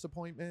confirm this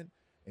appointment.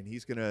 And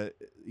he's going to,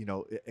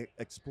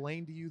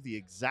 explain to you the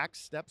exact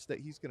steps that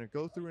he's going to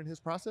go through in his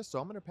process. So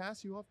I'm going to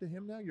pass you off to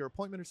him now. Your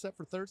appointment is set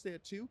for Thursday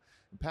at 2,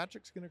 and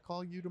Patrick's going to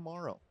call you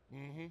tomorrow.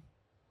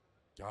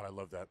 God, I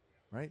love that.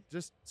 Right?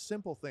 Just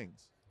simple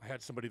things. I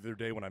had somebody the other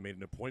day when I made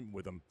an appointment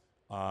with them.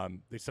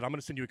 They said, I'm going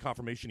to send you a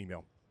confirmation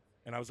email.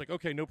 And I was like,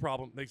 okay, no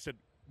problem. They said,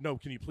 no,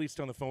 can you please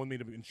stay on the phone with me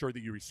to ensure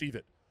that you receive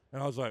it?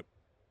 And I was like,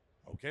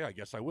 okay, I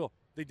guess I will.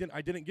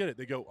 I didn't get it.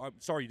 They go, I'm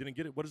sorry, you didn't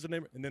get it? What is the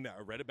name? And then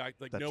I read it back,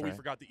 like, That's no, right. we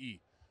forgot the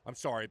E. I'm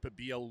sorry, I put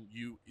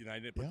BLU, and I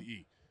didn't put the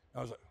E.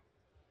 I was like,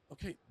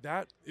 okay,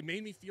 it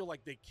made me feel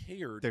like they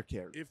cared. They're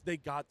cared. If they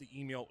got the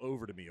email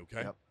over to me,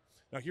 okay? Yep.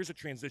 Now, here's a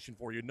transition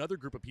for you. Another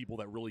group of people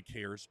that really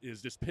cares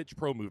is this Pitch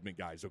Pro movement,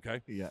 guys,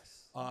 okay?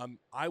 Yes.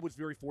 I was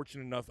very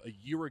fortunate enough a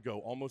year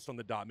ago, almost on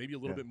the dot, maybe a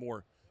little bit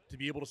more, to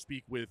be able to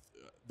speak with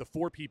the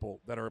 4 people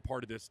that are a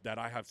part of this that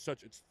I have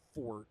it's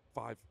 4,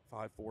 5,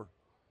 4.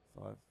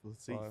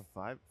 Let's see,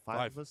 five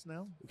of us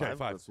now? Okay,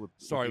 5. Of us with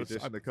Sorry, the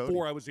addition of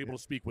 4 I was able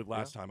to speak with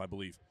last time, I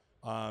believe.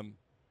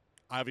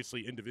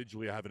 Obviously,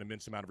 individually, I have an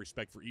immense amount of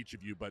respect for each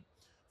of you, but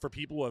for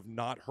people who have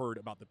not heard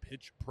about the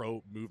Pitch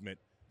Pro movement,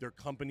 their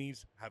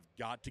companies have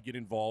got to get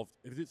involved.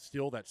 Is it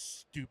still that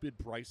stupid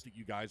price that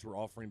you guys were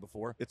offering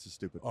before? It's a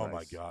stupid price. Oh,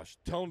 my gosh.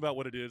 Tell them about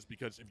what it is,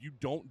 because if you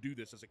don't do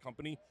this as a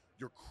company,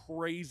 you're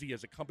crazy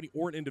as a company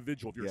or an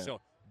individual. If you're a seller,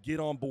 get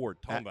on board.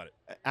 Tell them about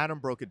it. Adam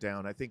broke it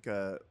down. I think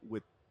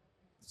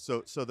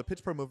So the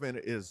Pitch Pro movement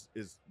is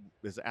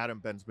Adam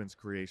Benjamin's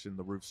creation,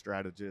 the roof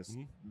strategist,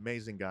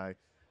 amazing guy.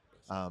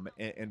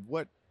 And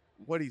what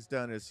he's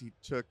done is he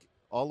took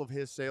all of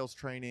his sales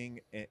training,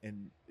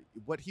 and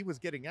what he was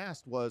getting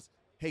asked was,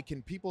 hey,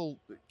 can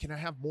I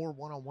have more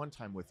one-on-one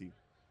time with you?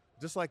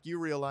 Just like you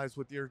realize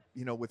with your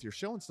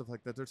show and stuff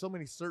like that, there's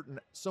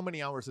so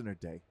many hours in a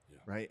day,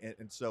 right?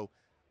 And so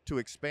to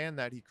expand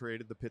that, he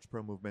created the Pitch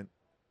Pro movement,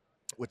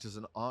 which is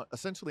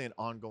essentially an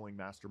ongoing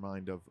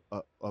mastermind of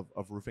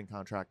roofing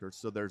contractors.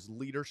 So there's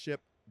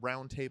leadership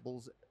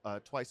roundtables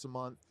twice a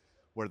month,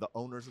 where the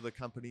owners of the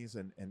companies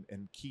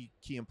and key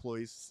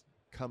employees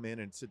come in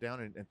and sit down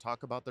and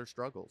talk about their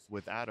struggles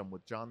with Adam,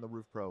 with John the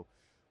Roof Pro,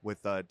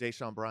 with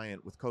Deshaun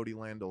Bryant, with Cody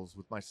Landels,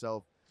 with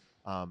myself.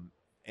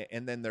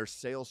 And then there's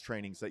sales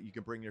trainings that you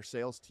can bring your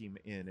sales team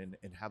in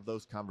and have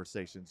those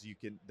conversations.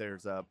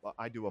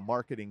 I do a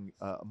marketing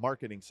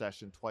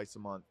session twice a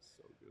month.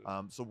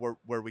 So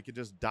where we could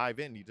just dive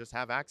in. You just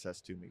have access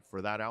to me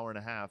for that hour and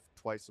a half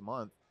twice a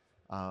month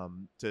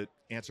to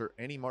answer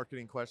any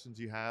marketing questions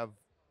you have.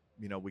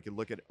 We could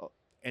look at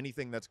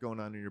anything that's going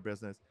on in your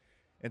business.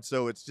 And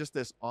so it's just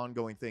this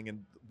ongoing thing.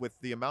 And with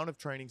the amount of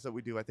trainings that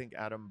we do, I think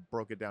Adam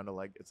broke it down to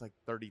it's like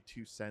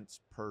 32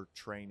 cents per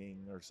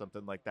training or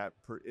something like that.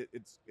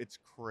 It's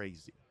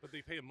crazy. But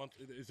they pay a month.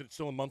 Is it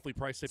still a monthly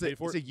price they pay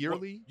for it? It's a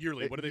yearly.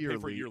 Yearly. What do they pay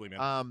for yearly,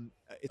 man?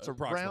 It's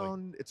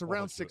around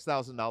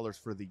 $6,000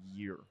 for the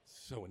year.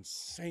 So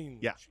insane.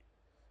 Yeah. Cheap.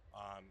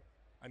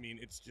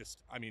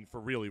 For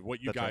really, what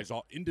you guys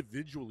all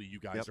individually, you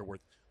guys are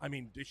worth.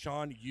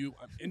 Deshaun,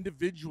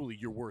 individually,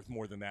 you're worth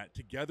more than that.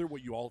 Together,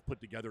 what you all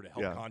put together to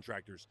help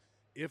contractors,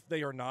 if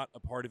they are not a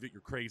part of it,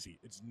 you're crazy.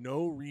 It's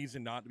no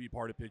reason not to be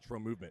part of Pitch Pro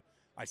movement.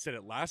 I said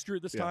it last year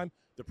at this time,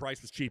 the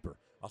price was cheaper.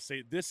 I'll say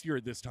it this year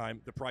at this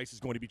time, the price is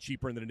going to be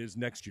cheaper than it is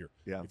next year.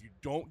 Yeah. If you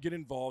don't get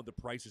involved, the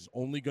price is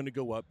only going to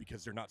go up,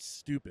 because they're not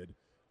stupid.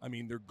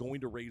 They're going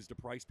to raise the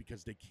price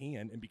because they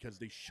can and because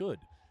they should.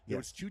 It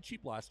was too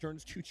cheap last turn.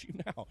 It's too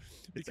cheap now.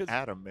 Because it's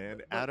Adam,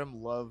 man.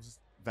 Adam loves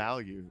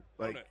value.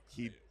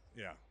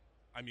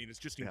 It's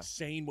just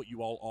insane what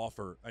you all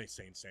offer. I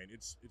say insane.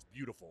 It's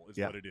beautiful is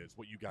what it is.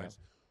 What you guys,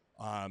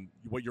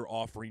 what you're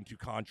offering to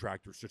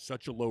contractors at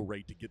such a low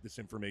rate to get this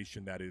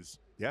information that is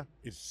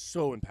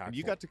so impactful. And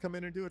you got to come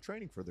in and do a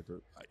training for the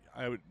group.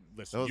 I would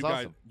listen.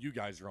 Awesome. You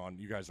guys are on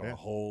a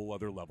whole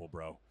other level,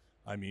 bro.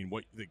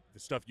 What the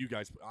stuff you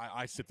guys,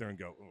 I sit there and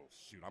go, oh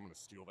shoot, I'm gonna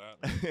steal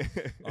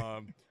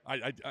that.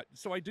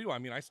 So I do.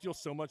 I steal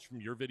so much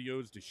from your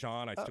videos,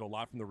 Deshaun. I steal a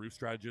lot from the Roof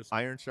Strategist.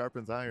 Iron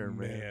sharpens iron,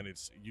 man.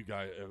 It's you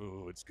guys.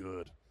 Oh, it's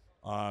good.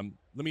 Let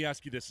me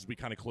ask you this as we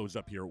kind of close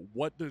up here.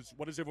 What does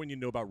everyone you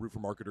know about roofer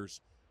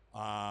marketers?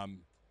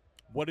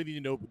 What do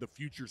you know the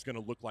future is going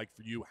to look like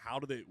for you? How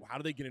do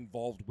they get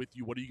involved with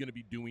you? What are you going to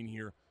be doing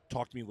here?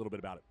 Talk to me a little bit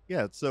about it.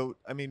 Yeah. So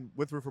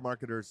with roofer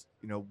marketers,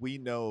 we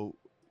know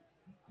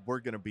we're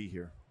going to be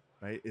here.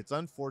 right? It's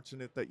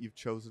unfortunate that you've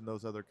chosen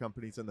those other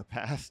companies in the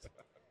past.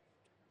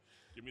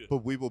 Give me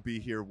But we will be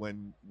here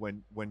when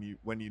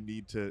you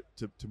need to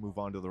move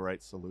on to the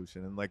right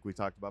solution. And like we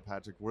talked about,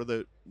 Patrick,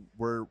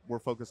 we're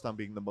focused on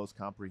being the most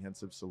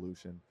comprehensive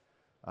solution.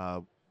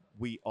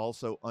 We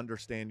also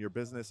understand your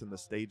business and the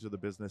stage of the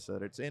business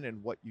that it's in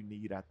and what you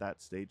need at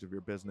that stage of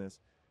your business.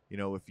 You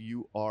know, if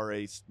you are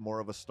more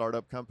of a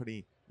startup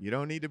company, you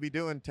don't need to be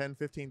doing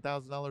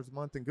 $10,000-$15,000 a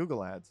month in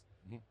Google ads.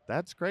 Mm-hmm.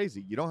 That's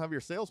crazy. You don't have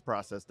your sales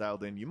process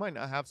dialed in. You might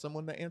not have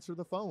someone to answer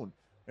the phone.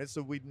 And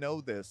so we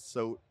know this.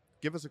 So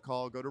give us a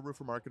call. Go to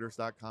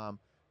roofermarketers.com.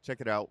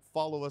 Check it out.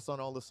 Follow us on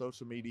all the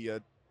social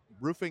media.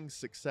 Roofing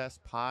Success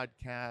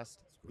Podcast,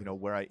 you know,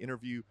 where I've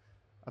interviewed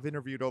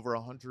over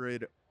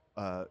 100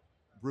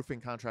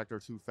 roofing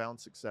contractors who found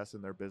success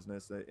in their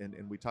business.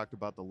 And we talked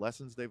about the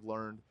lessons they've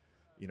learned.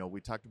 You know,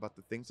 we talked about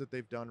the things that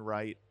they've done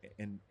right.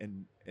 And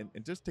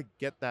just to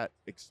get that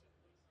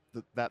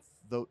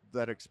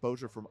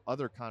exposure from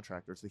other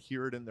contractors, to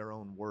hear it in their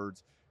own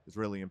words is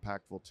really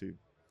impactful too.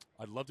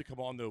 I'd love to come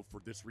on, though,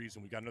 for this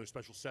reason. We got another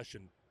special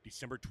session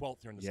December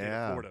 12th here in the state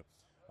of Florida.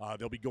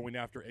 They'll be going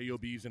after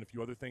AOBs and a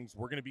few other things.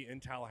 We're going to be in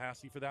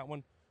Tallahassee for that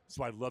one,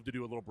 so I'd love to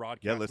do a little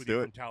broadcast with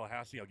you from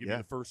Tallahassee. I'll give you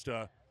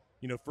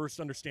the first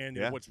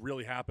understanding of what's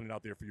really happening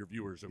out there for your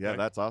viewers. Okay? Yeah,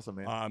 that's awesome,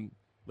 man.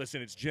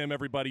 Listen, it's Jim,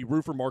 everybody.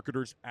 Roofer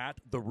Marketers, at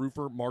the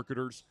Roofer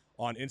Marketers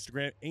on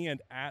Instagram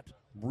and at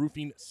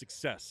Roofing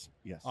Success.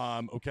 Yes.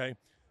 Okay.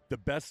 The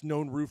best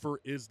known roofer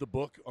is the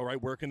book. All right.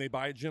 Where can they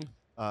buy it, Jim?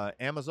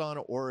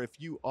 Amazon, or if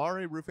you are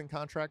a roofing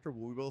contractor,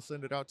 we will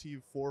send it out to you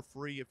for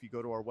free if you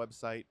go to our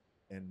website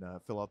and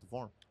fill out the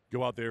form.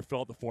 Go out there, fill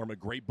out the form. A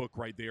great book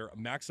right there.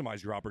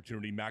 Maximize your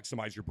opportunity,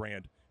 maximize your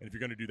brand. And if you're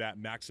going to do that,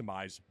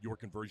 maximize your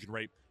conversion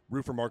rate.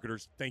 Roofer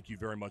Marketers, thank you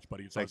very much,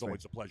 buddy. It's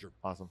always a pleasure.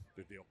 Awesome.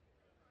 Good deal.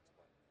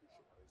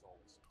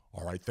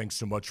 All right, thanks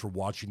so much for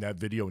watching that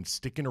video and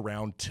sticking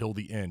around till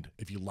the end.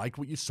 If you like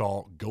what you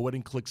saw, go ahead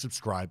and click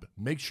subscribe.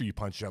 Make sure you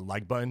punch that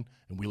like button,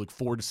 and we look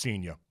forward to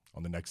seeing you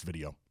on the next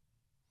video.